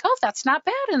were like, oh, that's not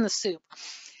bad in the soup.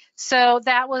 So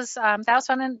that was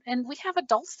fun. And we have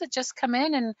adults that just come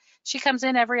in, and she comes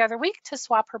in every other week to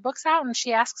swap her books out, and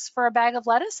she asks for a bag of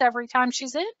lettuce every time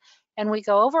she's in. And we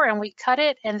go over and we cut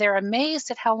it, and they're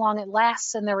amazed at how long it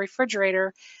lasts in the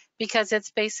refrigerator because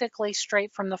it's basically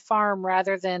straight from the farm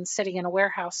rather than sitting in a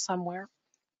warehouse somewhere.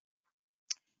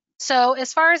 So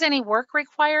as far as any work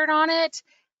required on it,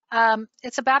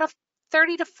 it's about a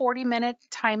 30 to 40 minute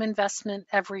time investment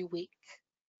every week.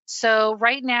 So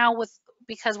right now,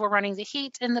 because we're running the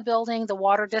heat in the building, the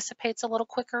water dissipates a little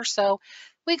quicker. So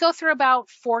we go through about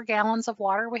 4 gallons of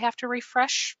water. We have to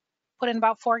refresh, put in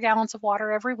about 4 gallons of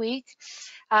water every week.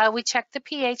 We check the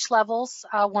pH levels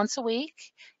once a week.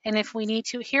 And if we need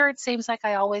to, here it seems like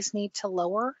I always need to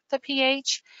lower the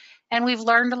pH. And we've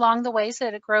learned along the ways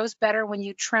that it grows better when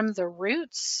you trim the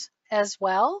roots as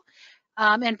well.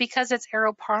 And because it's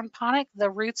aeroponic, the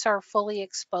roots are fully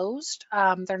exposed.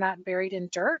 They're not buried in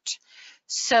dirt.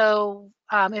 So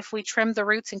if we trim the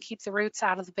roots and keep the roots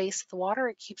out of the base of the water,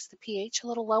 it keeps the pH a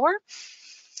little lower.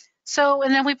 So,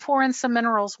 and then we pour in some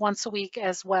minerals once a week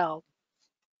as well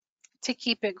to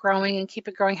keep it growing and keep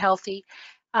it growing healthy.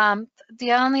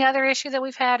 The only other issue that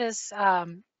we've had is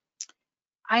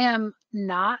I am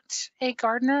not a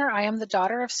gardener. I am the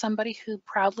daughter of somebody who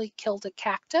proudly killed a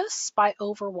cactus by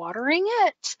overwatering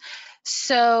it.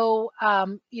 So,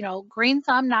 you know, green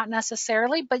thumb, not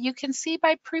necessarily, but you can see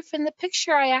by proof in the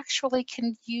picture, I actually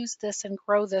can use this and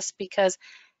grow this because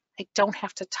I don't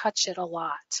have to touch it a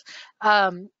lot.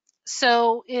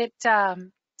 So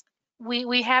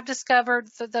we have discovered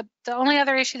the only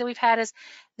other issue that we've had is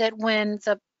that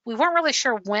we weren't really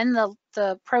sure when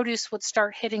the produce would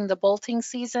start hitting the bolting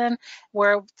season,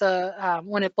 where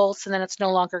when it bolts and then it's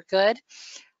no longer good.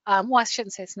 Well, I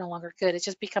shouldn't say it's no longer good. It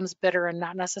just becomes bitter and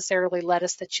not necessarily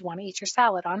lettuce that you want to eat your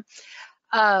salad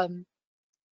on.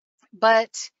 But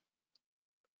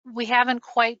we haven't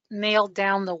quite nailed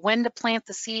down the when to plant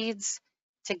the seeds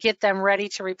to get them ready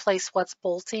to replace what's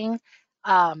bolting,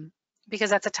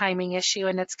 because that's a timing issue,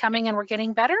 and it's coming and we're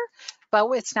getting better, but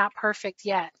it's not perfect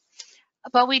yet.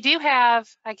 But we do have,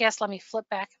 I guess, let me flip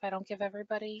back if I don't give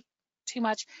everybody too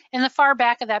much. In the far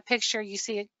back of that picture, you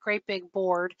see a great big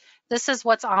board. This is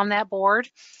what's on that board.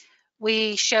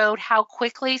 We showed how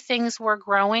quickly things were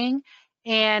growing,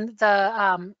 and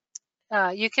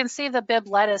you can see the Bibb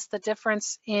lettuce, the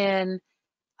difference in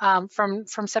from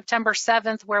September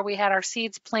 7th, where we had our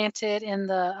seeds planted in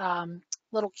the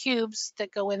little cubes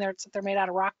that go in there. They're made out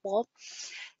of rock wool,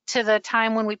 to the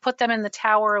time when we put them in the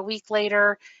tower a week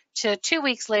later to 2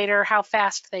 weeks later, how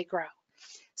fast they grow.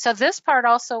 So this part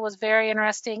also was very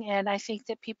interesting, and I think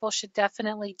that people should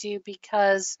definitely do,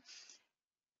 because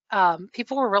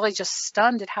people were really just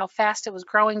stunned at how fast it was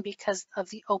growing because of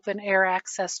the open air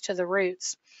access to the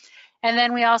roots. And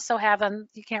then we also have them,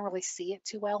 you can't really see it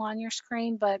too well on your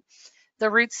screen, but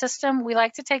the root system, we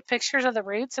like to take pictures of the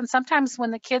roots, and sometimes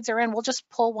when the kids are in, we'll just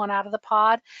pull one out of the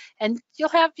pod, and you'll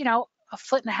have, you know, a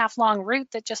 1.5 foot long root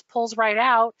that just pulls right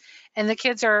out, and the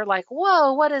kids are like,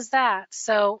 whoa, what is that?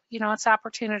 So, you know, it's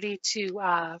opportunity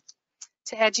to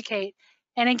educate.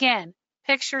 And again,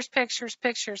 pictures, pictures,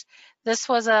 pictures. This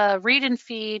was a read and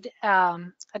feed, a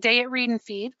day at read and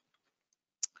feed.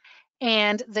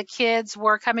 And the kids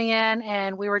were coming in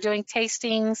and we were doing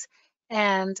tastings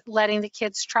and letting the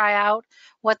kids try out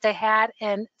what they had,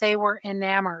 and they were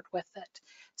enamored with it.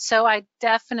 So I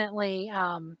definitely,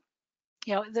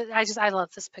 you know, I love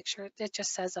this picture. It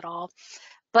just says it all.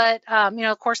 But, you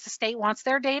know, of course, the state wants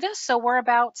their data. So we're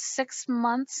about 6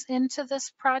 months into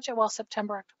this project. Well,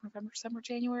 September, October, November, December,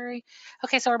 January.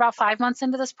 Okay, so we're about 5 months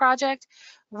into this project.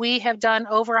 We have done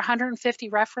over 150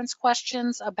 reference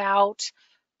questions about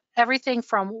everything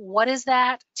from what is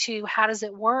that to how does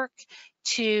it work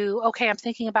to, okay, I'm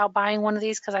thinking about buying one of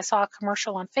these because I saw a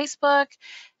commercial on Facebook,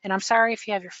 and I'm sorry if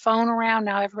you have your phone around.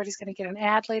 Now everybody's going to get an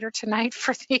ad later tonight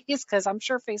for these because I'm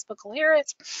sure Facebook will hear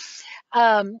it.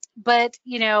 But,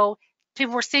 you know,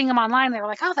 people were seeing them online. They were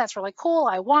like, oh, that's really cool.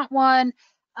 I want one.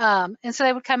 And so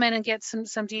they would come in and get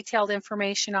some detailed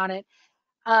information on it.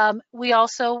 We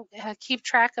also keep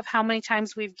track of how many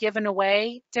times we've given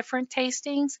away different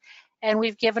tastings, and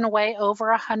we've given away over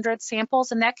 100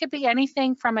 samples, and that could be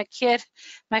anything from a kid.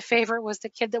 My favorite was the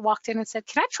kid that walked in and said,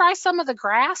 can I try some of the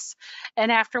grass?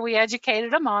 And after we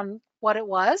educated them on what it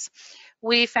was,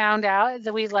 we found out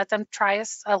that we let them try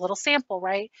a little sample,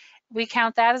 right? We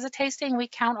count that as a tasting. We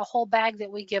count a whole bag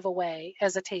that we give away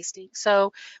as a tasting.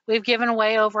 So we've given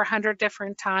away over 100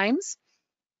 different times.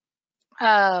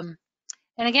 And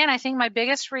again, I think my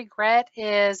biggest regret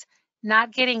is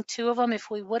not getting 2 of them. If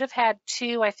we would have had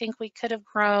 2, I think we could have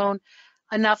grown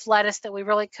enough lettuce that we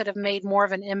really could have made more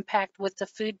of an impact with the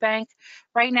food bank.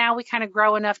 Right now, we kind of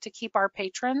grow enough to keep our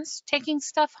patrons taking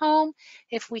stuff home.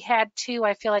 If we had 2,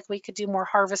 I feel like we could do more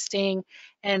harvesting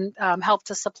and help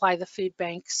to supply the food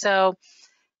bank. So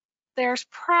there's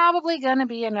probably going to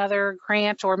be another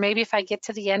grant, or maybe if I get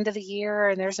to the end of the year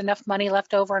and there's enough money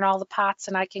left over in all the pots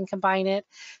and I can combine it,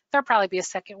 there'll probably be a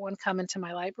second one coming to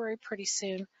my library pretty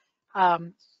soon.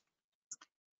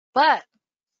 But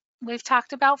we've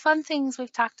talked about fun things.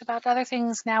 We've talked about other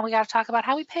things. Now we got to talk about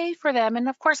how we pay for them. And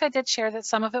of course, I did share that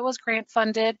some of it was grant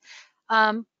funded,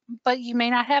 but you may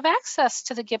not have access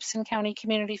to the Gibson County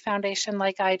Community Foundation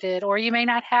like I did, or you may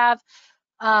not have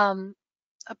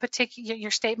a particular,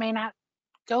 your state may not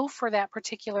go for that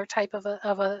particular type of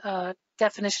a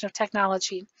definition of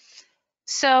technology.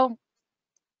 So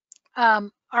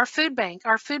our food bank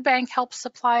helps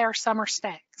supply our summer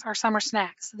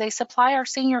snacks. They supply our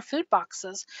senior food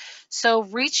boxes. So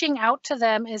reaching out to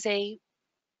them is a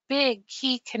big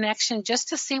key connection, just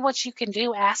to see what you can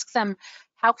do. Ask them,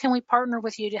 how can we partner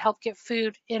with you to help get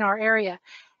food in our area?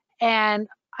 And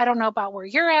I don't know about where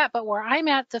you're at, but where I'm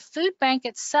at, the food bank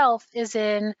itself is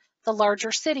in the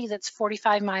larger city that's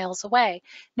 45 miles away.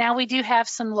 Now we do have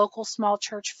some local small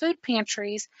church food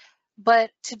pantries,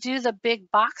 But to do the big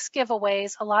box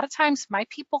giveaways, a lot of times my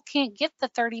people can't get the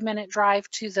 30-minute drive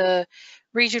to the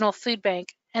regional food bank,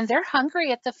 and they're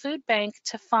hungry at the food bank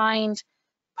to find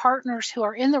partners who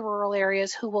are in the rural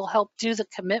areas who will help do the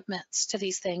commitments to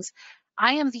these things.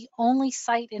 I am the only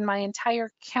site in my entire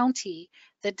county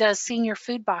that does senior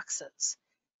food boxes.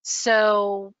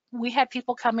 So we had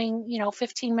people coming,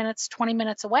 15 minutes, 20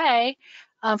 minutes away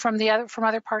from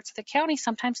other parts of the county,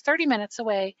 sometimes 30 minutes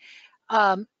away,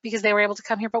 because they were able to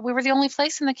come here. But we were the only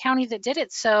place in the county that did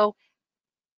it. So,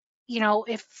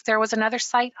 if there was another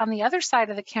site on the other side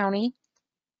of the county,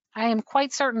 I am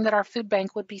quite certain that our food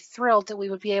bank would be thrilled that we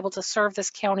would be able to serve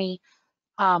this county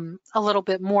a little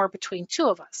bit more between two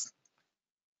of us.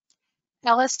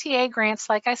 LSTA grants,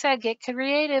 like I said, get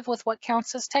creative with what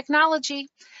counts as technology.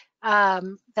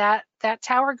 That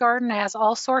tower garden has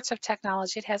all sorts of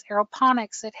technology. It has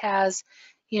aeroponics, it has,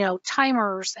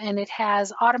 timers, and it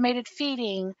has automated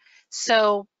feeding.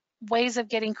 So ways of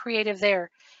getting creative there.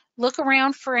 Look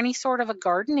around for any sort of a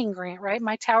gardening grant, right?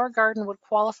 My tower garden would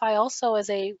qualify also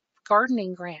as a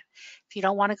gardening grant. If you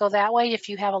don't want to go that way, if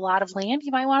you have a lot of land,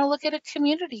 you might want to look at a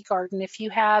community garden. If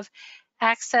you have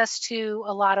access to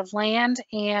a lot of land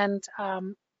and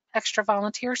extra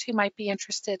volunteers who might be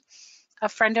interested. A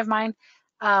friend of mine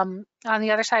on the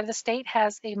other side of the state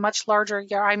has a much larger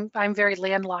yard. I'm very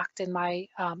landlocked in my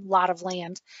lot of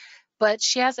land, but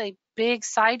she has a big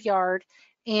side yard,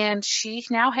 and she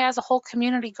now has a whole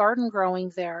community garden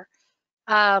growing there.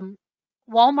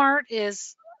 Walmart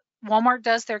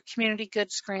does their community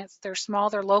goods grants. They're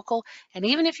small, they're local, and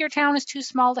even if your town is too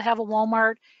small to have a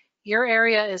Walmart, your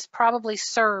area is probably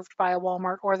served by a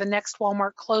Walmart or the next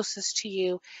Walmart closest to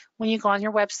you. When you go on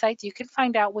your website, you can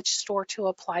find out which store to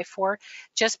apply for.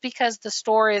 Just because the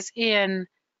store is in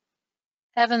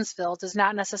Evansville does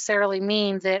not necessarily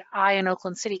mean that I in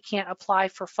Oakland City can't apply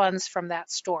for funds from that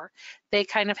store. They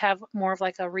kind of have more of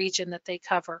like a region that they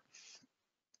cover.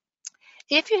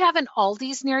 If you have an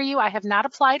Aldi's near you, I have not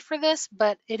applied for this,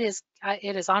 but it is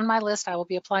on my list. I will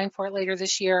be applying for it later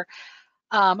this year.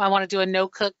 I want to do a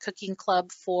no-cook cooking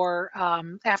club for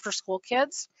after-school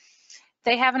kids.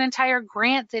 They have an entire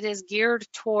grant that is geared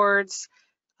towards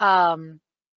food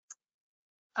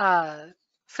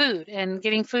and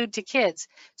getting food to kids.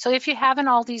 So if you have an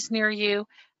Aldi's near you,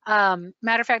 matter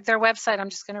of fact, their website, I'm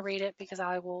just going to read it because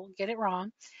I will get it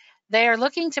wrong. They are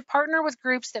looking to partner with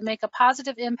groups that make a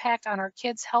positive impact on our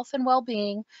kids' health and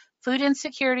well-being, food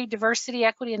insecurity, diversity,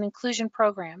 equity, and inclusion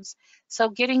programs. So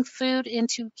getting food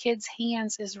into kids'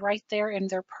 hands is right there in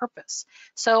their purpose.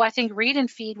 So I think Read and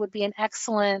Feed would be an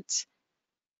excellent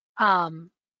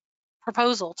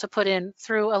proposal to put in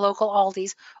through a local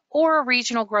Aldi's or a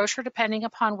regional grocer, depending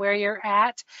upon where you're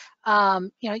at.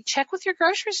 Check with your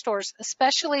grocery stores,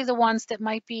 especially the ones that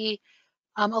might be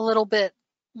a little bit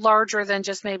larger than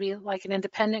just maybe like an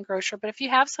independent grocer. But if you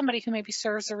have somebody who maybe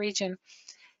serves a region,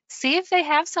 see if they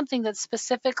have something that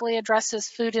specifically addresses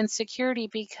food insecurity,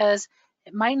 because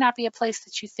it might not be a place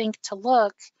that you think to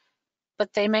look,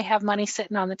 but they may have money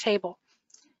sitting on the table.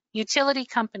 Utility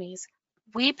companies,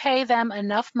 we pay them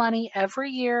enough money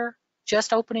every year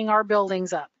just opening our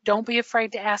buildings up. Don't be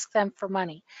afraid to ask them for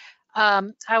money.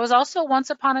 I was also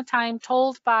once upon a time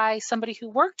told by somebody who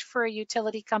worked for a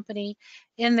utility company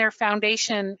in their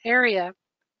foundation area,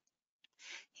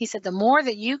 he said, the more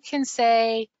that you can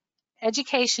say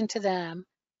education to them,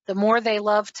 the more they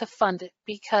love to fund it,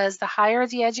 because the higher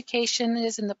the education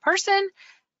is in the person,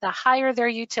 the higher their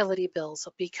utility bills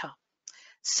will become.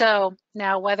 So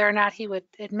now whether or not he would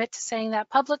admit to saying that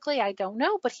publicly, I don't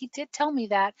know, but he did tell me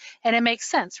that, and it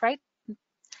makes sense, right?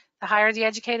 The higher the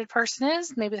educated person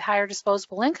is, maybe the higher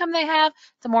disposable income they have,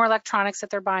 the more electronics that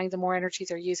they're buying, the more energy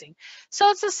they're using. So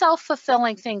it's a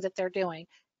self-fulfilling thing that they're doing.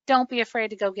 Don't be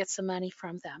afraid to go get some money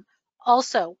from them.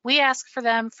 Also, we ask for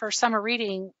them for summer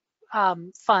reading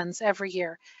funds every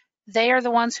year. They are the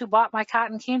ones who bought my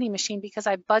cotton candy machine because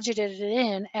I budgeted it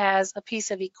in as a piece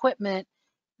of equipment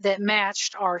that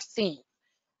matched our theme.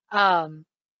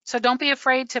 So don't be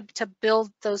afraid to build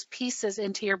those pieces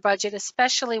into your budget,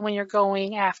 especially when you're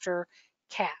going after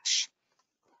cash.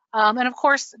 And of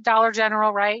course, Dollar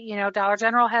General, right? Dollar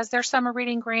General has their summer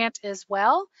reading grant as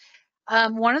well.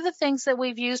 One of the things that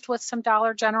we've used with some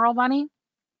Dollar General money,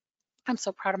 I'm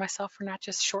so proud of myself for not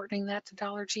just shortening that to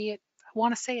Dollar G. I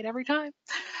want to say it every time.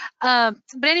 But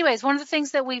anyways, one of the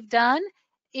things that we've done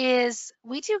is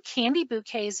we do candy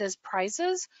bouquets as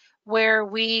prizes, where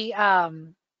we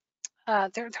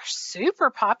they're super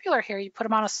popular here. You put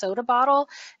them on a soda bottle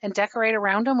and decorate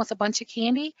around them with a bunch of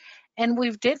candy. And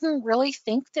we didn't really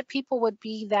think that people would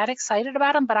be that excited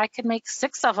about them, but I could make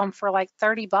 6 of them for like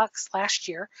 $30 last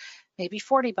year. maybe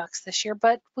 $40 this year,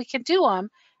 but we could do them.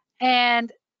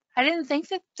 And I didn't think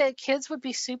that the kids would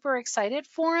be super excited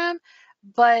for them,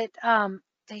 but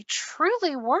they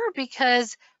truly were,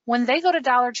 because when they go to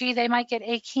Dollar G, they might get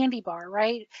a candy bar,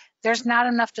 right? There's not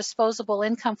enough disposable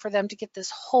income for them to get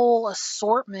this whole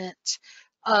assortment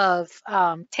of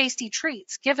tasty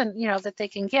treats given, that they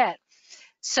can get.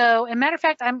 So, as a matter of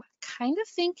fact, I'm kind of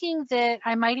thinking that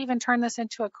I might even turn this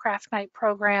into a craft night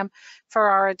program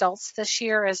for our adults this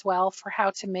year as well, for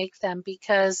how to make them,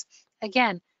 because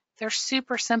again, they're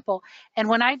super simple. And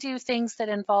when I do things that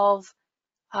involve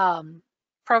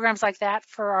programs like that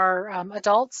for our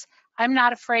adults, I'm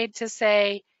not afraid to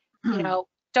say,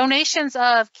 donations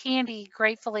of candy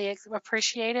gratefully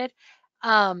appreciated.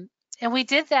 And we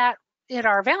did that in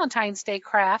our Valentine's Day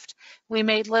craft. We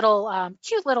made little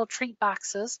cute little treat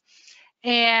boxes,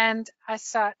 and I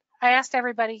asked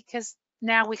everybody, because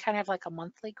now we kind of have like a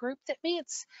monthly group that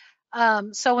meets.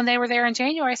 So when they were there in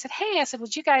January, I said, hey,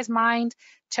 would you guys mind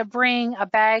to bring a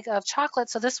bag of chocolate,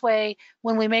 so this way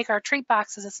when we make our treat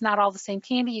boxes, it's not all the same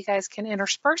candy, you guys can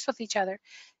intersperse with each other.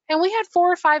 And we had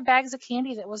 4 or 5 bags of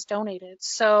candy that was donated.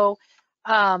 So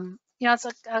it's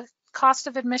a cost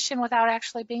of admission without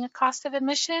actually being a cost of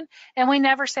admission, and we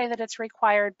never say that it's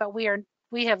required, but we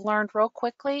have learned real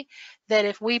quickly that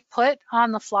if we put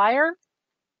on the flyer,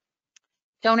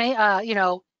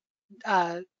 donation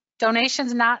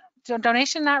not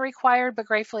required, but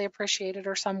gratefully appreciated,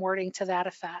 or some wording to that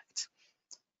effect.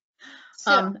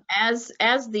 So, as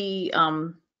the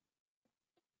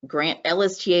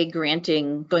LSTA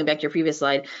granting, going back to your previous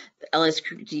slide,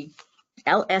 the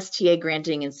LSTA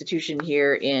granting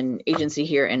agency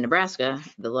here in Nebraska,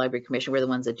 the Library Commission, we're the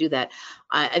ones that do that.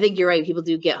 I think you're right. People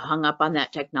do get hung up on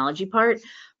that technology part.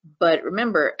 But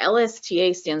remember,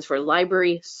 LSTA stands for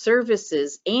Library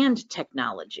Services and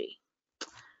Technology.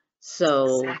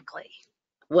 So exactly.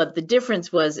 What the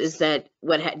difference was is that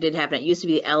what did happen, it used to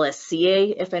be the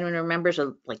LSCA, if anyone remembers,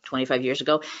 so like 25 years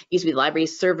ago, it used to be the Library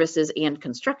Services and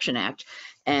Construction Act.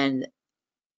 And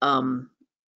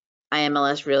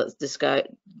IMLS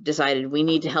decided we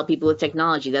need to help people with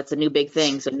technology. That's a new big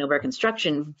thing. So no more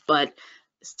construction, but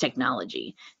it's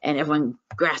technology. And everyone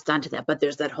grasped onto that. But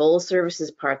there's that whole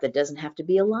services part that doesn't have to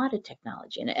be a lot of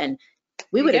technology. And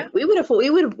I would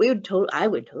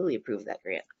totally approve that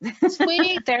grant.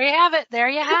 Sweet, there you have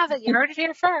it. You heard it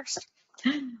here first.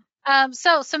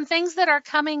 So some things that are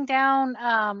coming down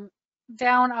our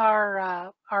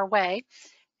way,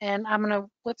 and I'm going to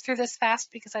whip through this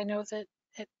fast because I know that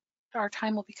our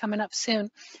time will be coming up soon.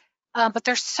 But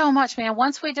there's so much, man.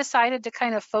 Once we decided to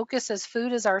kind of focus as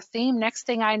food as our theme, next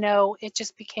thing I know, it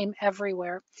just became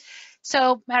everywhere.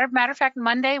 So matter of fact,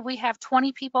 Monday we have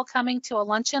 20 people coming to a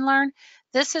lunch and learn.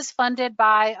 This is funded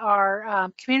by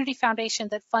our community foundation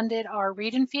that funded our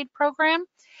Read and Feed program.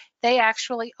 They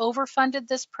actually overfunded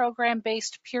this program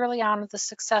based purely on the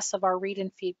success of our Read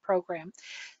and Feed program.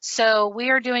 So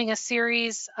we are doing a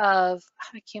series of,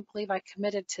 I can't believe I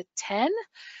committed to 10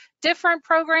 different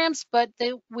programs, but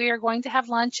we are going to have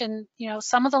lunch, and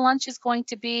some of the lunch is going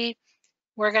to be,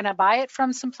 we're going to buy it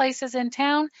from some places in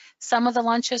town. Some of the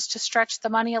lunches to stretch the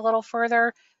money a little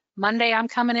further. Monday, I'm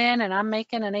coming in and I'm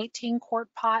making an 18-quart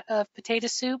pot of potato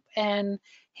soup and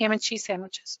ham and cheese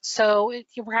sandwiches. So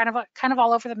we're kind of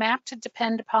all over the map to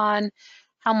depend upon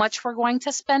how much we're going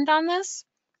to spend on this.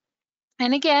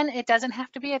 And again, it doesn't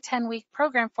have to be a 10-week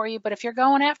program for you, but if you're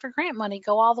going after grant money,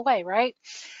 go all the way, right?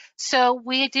 So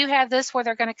we do have this where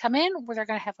they're going to come in, where they're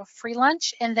going to have a free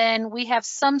lunch, and then we have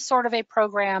some sort of a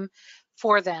program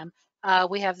for them.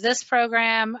 We have this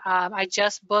program. I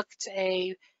just booked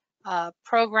a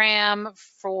program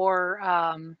for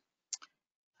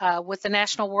with the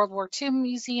National World War II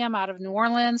Museum out of New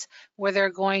Orleans, where they're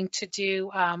going to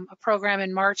do a program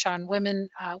in March on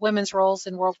women's roles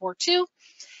in World War II.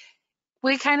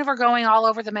 We kind of are going all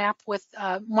over the map with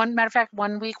matter of fact,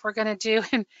 1 week we're going to do,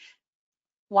 and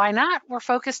why not? We're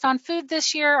focused on food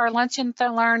this year. Our Lunch and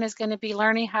Learn is going to be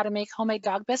learning how to make homemade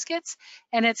dog biscuits,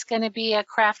 and it's going to be a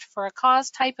craft for a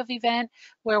cause type of event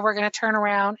where we're going to turn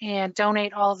around and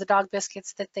donate all of the dog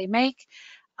biscuits that they make.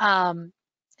 And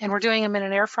we're doing them in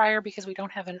an air fryer because we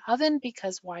don't have an oven,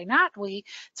 because why not?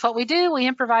 It's what we do. We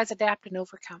improvise, adapt, and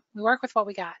overcome. We work with what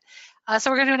we got. So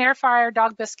we're going to do an air fryer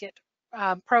dog biscuit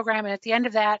program, and at the end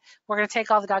of that, we're going to take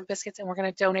all the dog biscuits and we're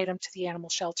going to donate them to the animal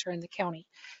shelter in the county.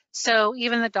 So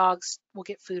even the dogs will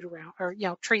get food around, or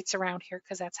treats around here,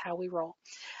 because that's how we roll.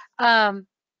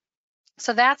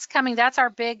 So that's coming. That's our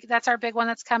big one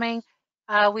that's coming.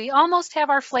 We almost have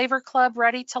our flavor club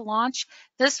ready to launch.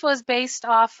 This was based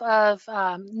off of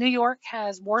New York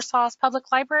has Warsaw's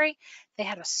public library. They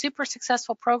had a super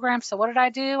successful program. So what did I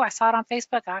do? I saw it on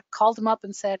Facebook. I called them up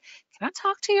and said, can I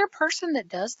talk to your person that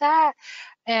does that?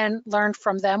 And learned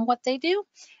from them what they do.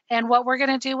 And what we're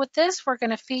going to do with this, we're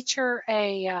going to feature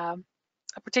a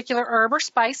particular herb or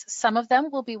spice. Some of them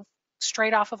will be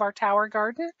straight off of our tower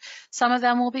garden. Some of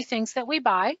them will be things that we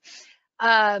buy.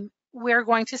 We're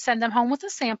going to send them home with a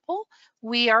sample.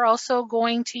 We are also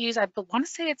going to use, I want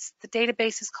to say it's the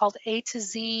database is called A to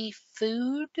Z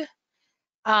Food.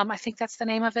 I think that's the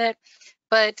name of it.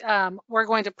 But we're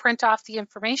going to print off the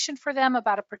information for them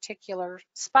about a particular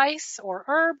spice or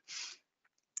herb,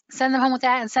 send them home with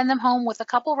that, and send them home with a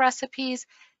couple recipes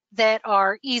that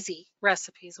are easy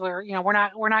recipes where, you know,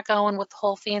 we're not going with the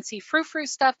whole fancy frou-frou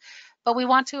stuff, but we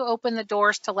want to open the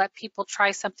doors to let people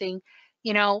try something.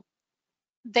 You know,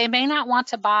 they may not want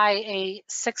to buy a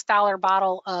 $6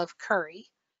 bottle of curry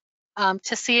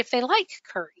to see if they like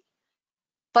curry.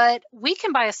 But we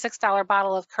can buy a $6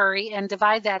 bottle of curry and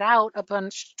divide that out a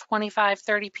bunch, 25,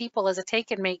 30 people as a take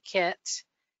and make kit.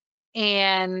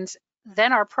 And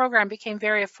then our program became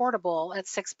very affordable at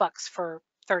 $6 for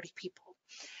 30 people.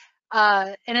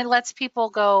 And it lets people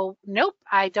go, nope,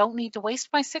 I don't need to waste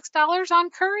my $6 on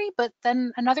curry. But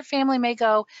then another family may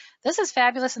go, this is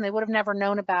fabulous, and they would have never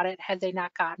known about it had they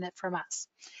not gotten it from us.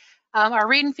 Our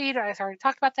read and feed, I already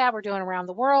talked about that. We're doing around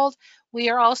the world. We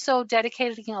are also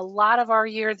dedicating a lot of our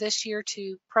year this year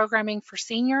to programming for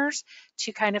seniors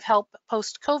to kind of help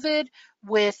post-COVID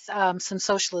with some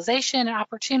socialization and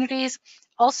opportunities.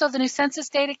 Also, the new census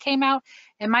data came out,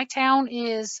 and my town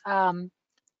is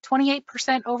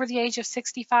 28% over the age of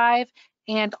 65.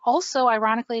 And also,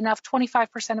 ironically enough,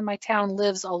 25% of my town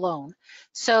lives alone.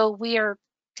 So we are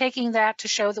taking that to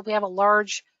show that we have a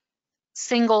large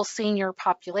single senior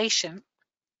population.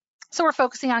 So we're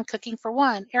focusing on cooking for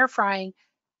one, air frying.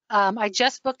 I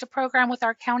just booked a program with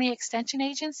our county extension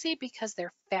agency because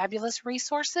they're fabulous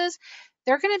resources.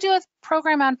 They're going to do a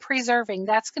program on preserving.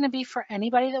 That's going to be for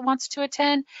anybody that wants to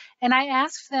attend. And I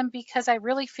asked them because I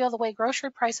really feel the way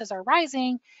grocery prices are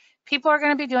rising, people are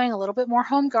going to be doing a little bit more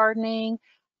home gardening,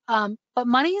 but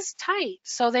money is tight.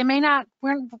 So they may not,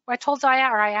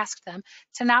 I asked them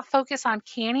to not focus on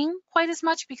canning quite as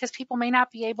much because people may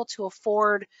not be able to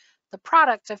afford the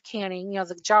product of canning, you know,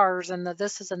 the jars and the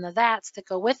thises and the that's that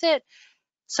go with it.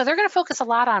 So they're going to focus a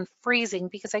lot on freezing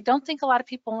because I don't think a lot of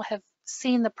people have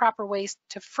seen the proper ways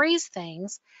to freeze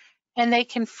things, and they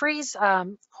can freeze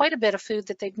quite a bit of food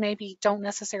that they maybe don't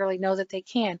necessarily know that they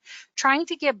can. Trying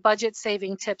to get budget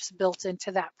saving tips built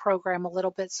into that program a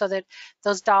little bit so that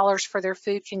those dollars for their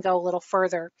food can go a little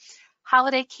further.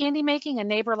 Holiday candy making, a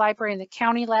neighbor library in the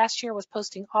county last year was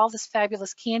posting all this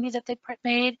fabulous candy that they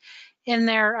made in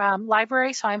their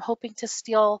library. So I'm hoping to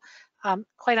steal,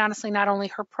 quite honestly, not only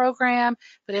her program,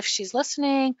 but if she's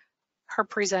listening, her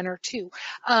presenter too.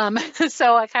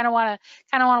 So I kind of want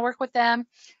to work with them.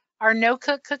 Our No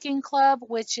Cook Cooking Club,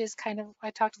 which is I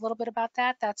talked a little bit about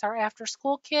that. That's our after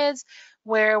school kids,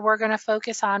 where we're going to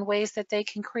focus on ways that they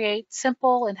can create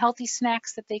simple and healthy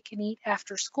snacks that they can eat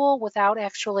after school without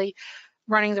actually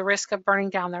running the risk of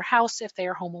burning down their house if they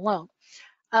are home alone.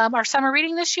 Our summer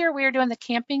reading this year, we are doing the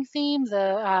camping theme,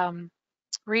 the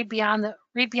Read Beyond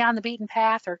the Beaten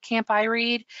Path, or Camp I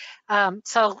Read.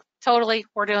 So totally,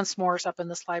 we're doing s'mores up in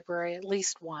this library at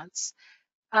least once.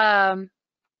 You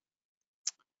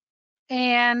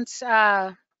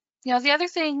know, the other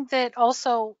thing that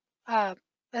also,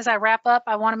 as I wrap up,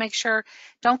 I want to make sure,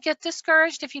 don't get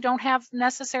discouraged if you don't have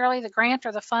necessarily the grant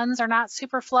or the funds are not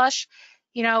super flush.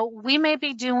 You know, we may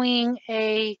be doing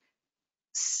a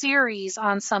series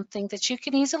on something that you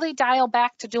can easily dial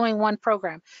back to doing one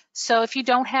program. So if you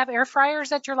don't have air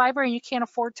fryers at your library and you can't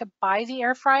afford to buy the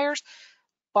air fryers,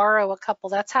 borrow a couple.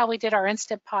 That's how we did our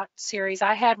Instant Pot series.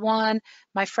 I had one,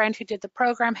 my friend who did the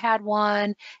program had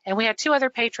one, and we had two other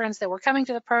patrons that were coming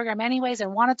to the program anyways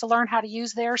and wanted to learn how to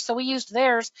use theirs. So we used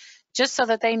theirs just so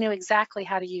that they knew exactly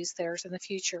how to use theirs in the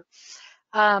future.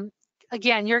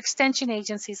 Again, your extension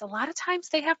agencies, a lot of times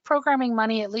they have programming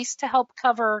money at least to help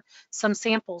cover some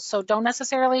samples. So don't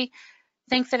necessarily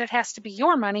think that it has to be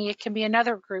your money. It can be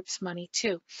another group's money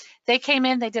too. They came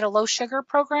in, they did a low sugar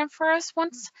program for us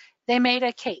once. They made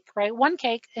a cake, right? One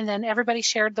cake, and then everybody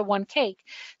shared the one cake.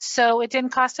 So it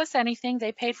didn't cost us anything.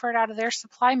 They paid for it out of their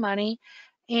supply money.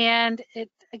 And it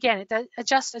does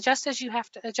adjust as you have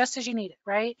to, adjust as you need it,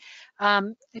 right?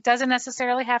 It doesn't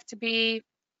necessarily have to be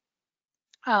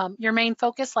your main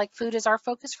focus, like food is our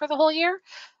focus for the whole year.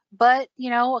 But,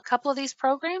 you know, a couple of these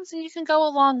programs and you can go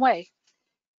a long way.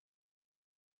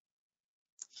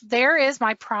 there is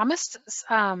my promised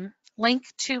link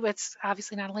to, it's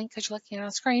obviously not a link because you're looking at it on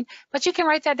the screen, but you can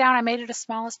write that down. I made it as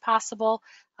small as possible.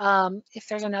 If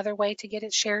there's another way to get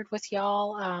it shared with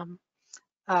y'all,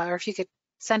 or if you could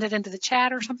send it into the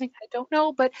chat or something, I don't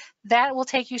know, but that will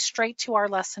take you straight to our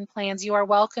lesson plans. You are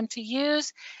welcome to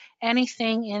use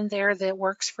anything in there that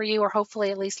works for you, or hopefully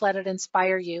at least let it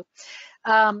inspire you.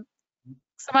 Some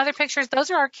other pictures, those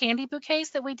are our candy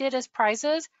bouquets that we did as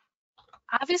prizes.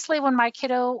 Obviously, when my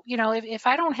kiddo, if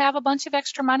I don't have a bunch of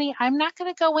extra money, I'm not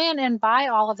going to go in and buy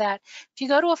all of that. If you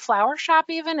go to a flower shop,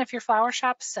 even if your flower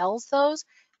shop sells those,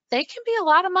 they can be a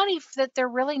lot of money that they're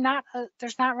really not,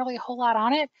 there's not really a whole lot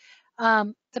on it.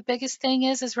 The biggest thing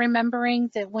is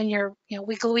remembering that when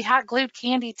we hot glued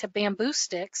candy to bamboo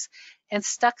sticks and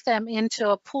stuck them into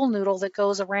a pool noodle that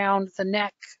goes around the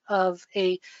neck of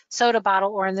a soda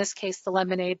bottle, or in this case, the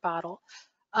lemonade bottle.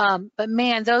 But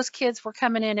man, those kids were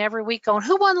coming in every week going,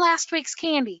 who won last week's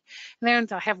candy? And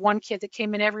then I have one kid that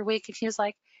came in every week and he was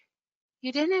like,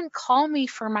 you didn't call me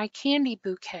for my candy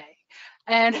bouquet.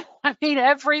 And I mean,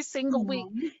 every single week,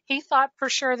 he thought for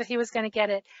sure that he was going to get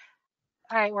it.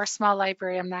 All right, we're a small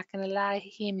library. I'm not going to lie.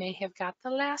 He may have got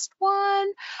the last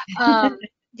one,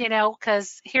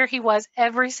 because here he was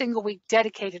every single week,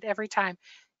 dedicated every time.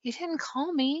 You didn't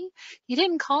call me. You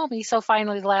didn't call me. So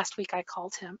finally, last week I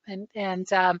called him, and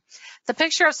the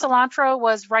picture of cilantro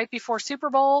was right before Super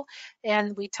Bowl,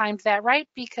 and we timed that right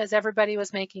because everybody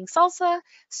was making salsa.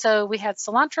 So we had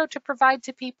cilantro to provide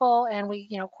to people, and we,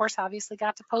 of course, obviously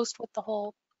got to post with the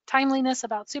whole timeliness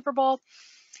about Super Bowl.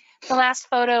 The last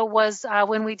photo was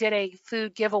when we did a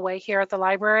food giveaway here at the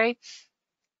library.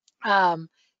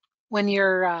 When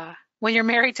you're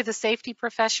married to the safety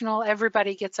professional,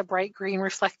 everybody gets a bright green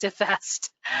reflective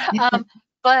vest.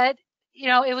 But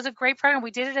it was a great program. We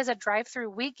did it as a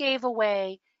drive-through. We gave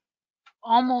away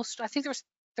almost, I think there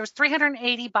was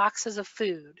 380 boxes of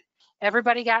food.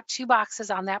 Everybody got 2 boxes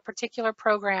on that particular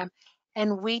program,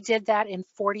 and we did that in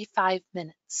 45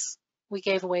 minutes. We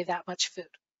gave away that much food.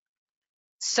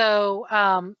 So,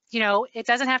 it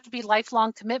doesn't have to be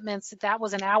lifelong commitments. That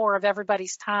was an hour of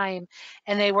everybody's time,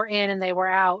 and they were in and they were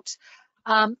out.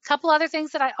 Couple other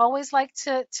things that I always like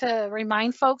to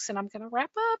remind folks, and I'm going to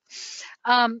wrap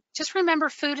up. Just remember,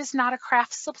 food is not a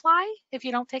craft supply. If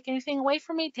you don't take anything away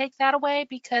from me, take that away,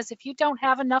 because if you don't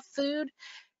have enough food,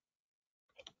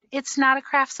 it's not a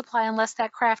craft supply unless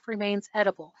that craft remains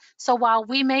edible. So while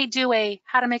we may do a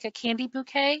how to make a candy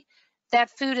bouquet, that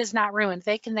food is not ruined.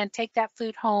 They can then take that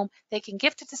food home, they can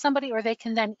gift it to somebody, or they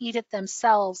can then eat it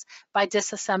themselves by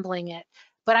disassembling it.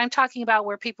 But I'm talking about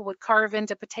where people would carve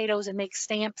into potatoes and make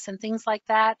stamps and things like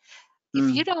that.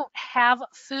 If you don't have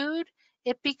food,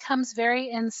 it becomes very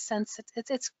insensitive.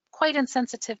 It's quite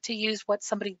insensitive to use what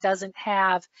somebody doesn't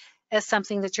have as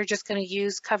something that you're just going to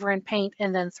use, cover in paint,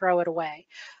 and then throw it away.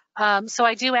 So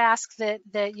I do ask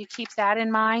that you keep that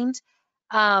in mind.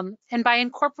 And by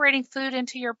incorporating food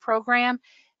into your program,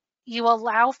 you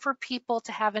allow for people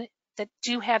to have that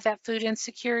do have that food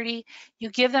insecurity. You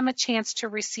give them a chance to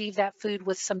receive that food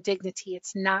with some dignity.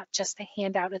 It's not just a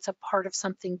handout, it's a part of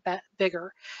something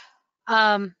bigger.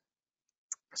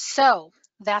 So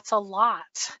that's a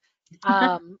lot.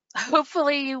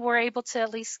 Hopefully you were able to at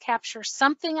least capture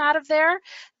something out of there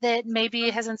that maybe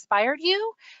has inspired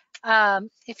you.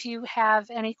 If you have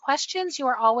any questions, you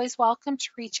are always welcome to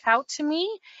reach out to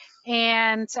me.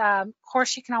 And of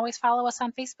course, you can always follow us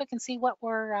on Facebook and see what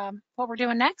we're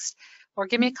doing next, or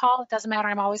give me a call. It doesn't matter.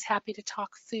 I'm always happy to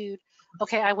talk food.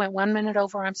 Okay, I went 1 minute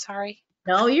over. I'm sorry.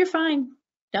 No, you're fine.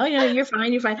 No, you're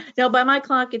fine. You're fine. No, by my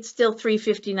clock, it's still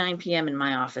 3:59 p.m. in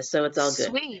my office, so it's all good.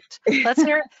 Sweet. Let's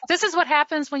hear it. This is what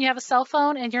happens when you have a cell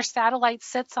phone and your satellite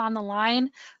sits on the line,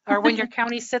 or when your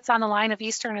county sits on the line of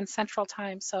Eastern and Central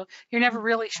time. So you're never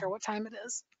really sure what time it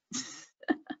is.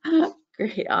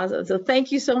 Great, awesome. So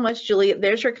thank you so much, Julie.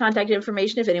 There's her contact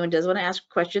information if anyone does want to ask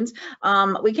questions.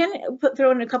 We can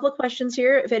throw in a couple of questions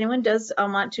here. If anyone does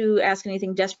want to ask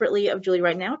anything desperately of Julie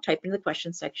right now, type into the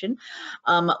question section.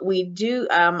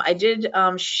 I did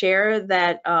share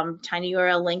that tiny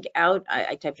URL link out.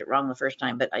 I typed it wrong the first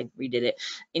time, but I redid it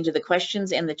into the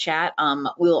questions and the chat.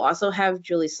 We'll also have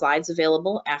Julie's slides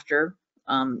available after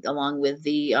along with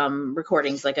the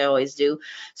recordings, like I always do.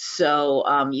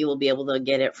 So you will be able to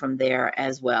get it from there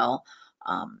as well.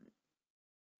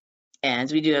 And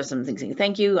we do have some things.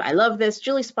 Thank you. I love this.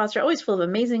 Julie's spots are always full of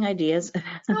amazing ideas.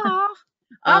 I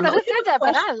don't know who said that,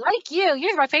 but I like you.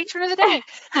 You're my patron of the day.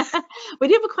 We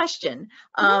do have a question.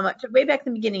 Way back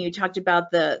in the beginning, you talked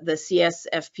about the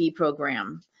CSFP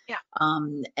program. Yeah.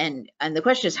 And the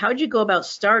question is, how did you go about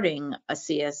starting a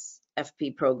CSFP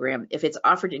FP program if it's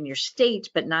offered in your state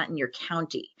but not in your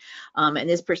county. And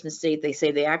this person's state, they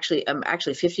say they actually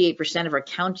 58% of our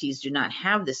counties do not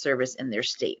have this service in their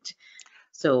state.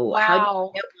 So how do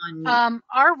Wow. you get one?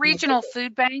 Our regional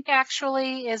food bank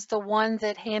actually is the one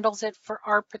that handles it for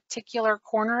our particular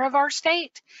corner of our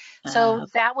state. So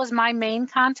that was my main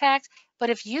contact. But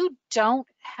if you don't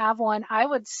have one, I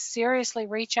would seriously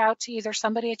reach out to either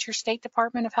somebody at your state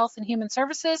Department of Health and Human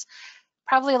Services,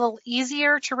 probably a little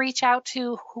easier to reach out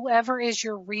to whoever is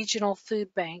your regional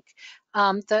food bank.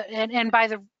 And by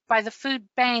the food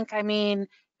bank, I mean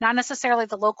not necessarily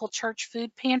the local church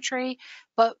food pantry,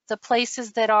 but the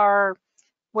places that are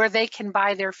where they can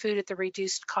buy their food at the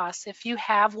reduced cost. If you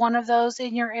have one of those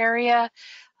in your area,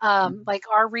 like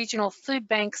our regional food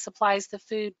bank supplies the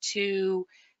food to,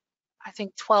 I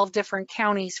think, 12 different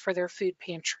counties for their food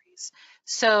pantries.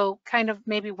 So kind of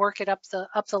maybe work it up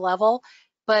the level.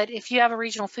 But if you have a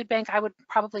regional food bank, I would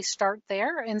probably start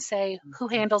there and say, who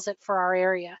handles it for our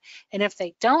area? And if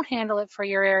they don't handle it for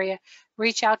your area,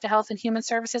 reach out to Health and Human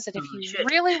Services. And if you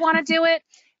really want to do it,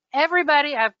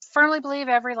 everybody, I firmly believe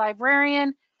every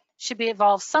librarian should be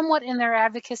involved somewhat in their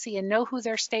advocacy and know who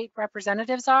their state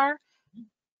representatives are.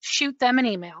 Shoot them an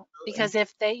email, because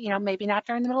if they, maybe not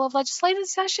during the middle of legislative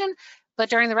session, but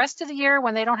during the rest of the year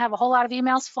when they don't have a whole lot of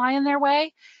emails flying their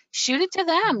way, shoot it to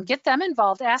them, get them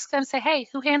involved, ask them, say, hey,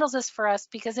 who handles this for us?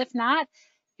 Because if not,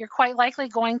 you're quite likely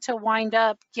going to wind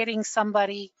up getting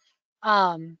somebody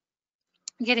who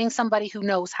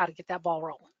knows how to get that ball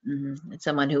rolling. Mm-hmm. And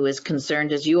someone who is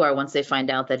concerned as you are once they find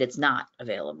out that it's not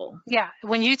available. Yeah,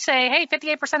 when you say, hey,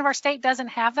 58% of our state doesn't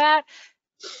have that,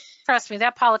 trust me,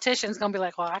 that politician's going to be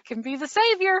like, well, I can be the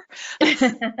savior.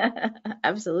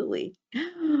 Absolutely.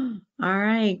 All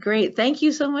right, great. Thank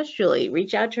you so much, Julie.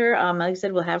 Reach out to her. Like I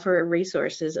said, we'll have her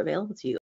resources available to you.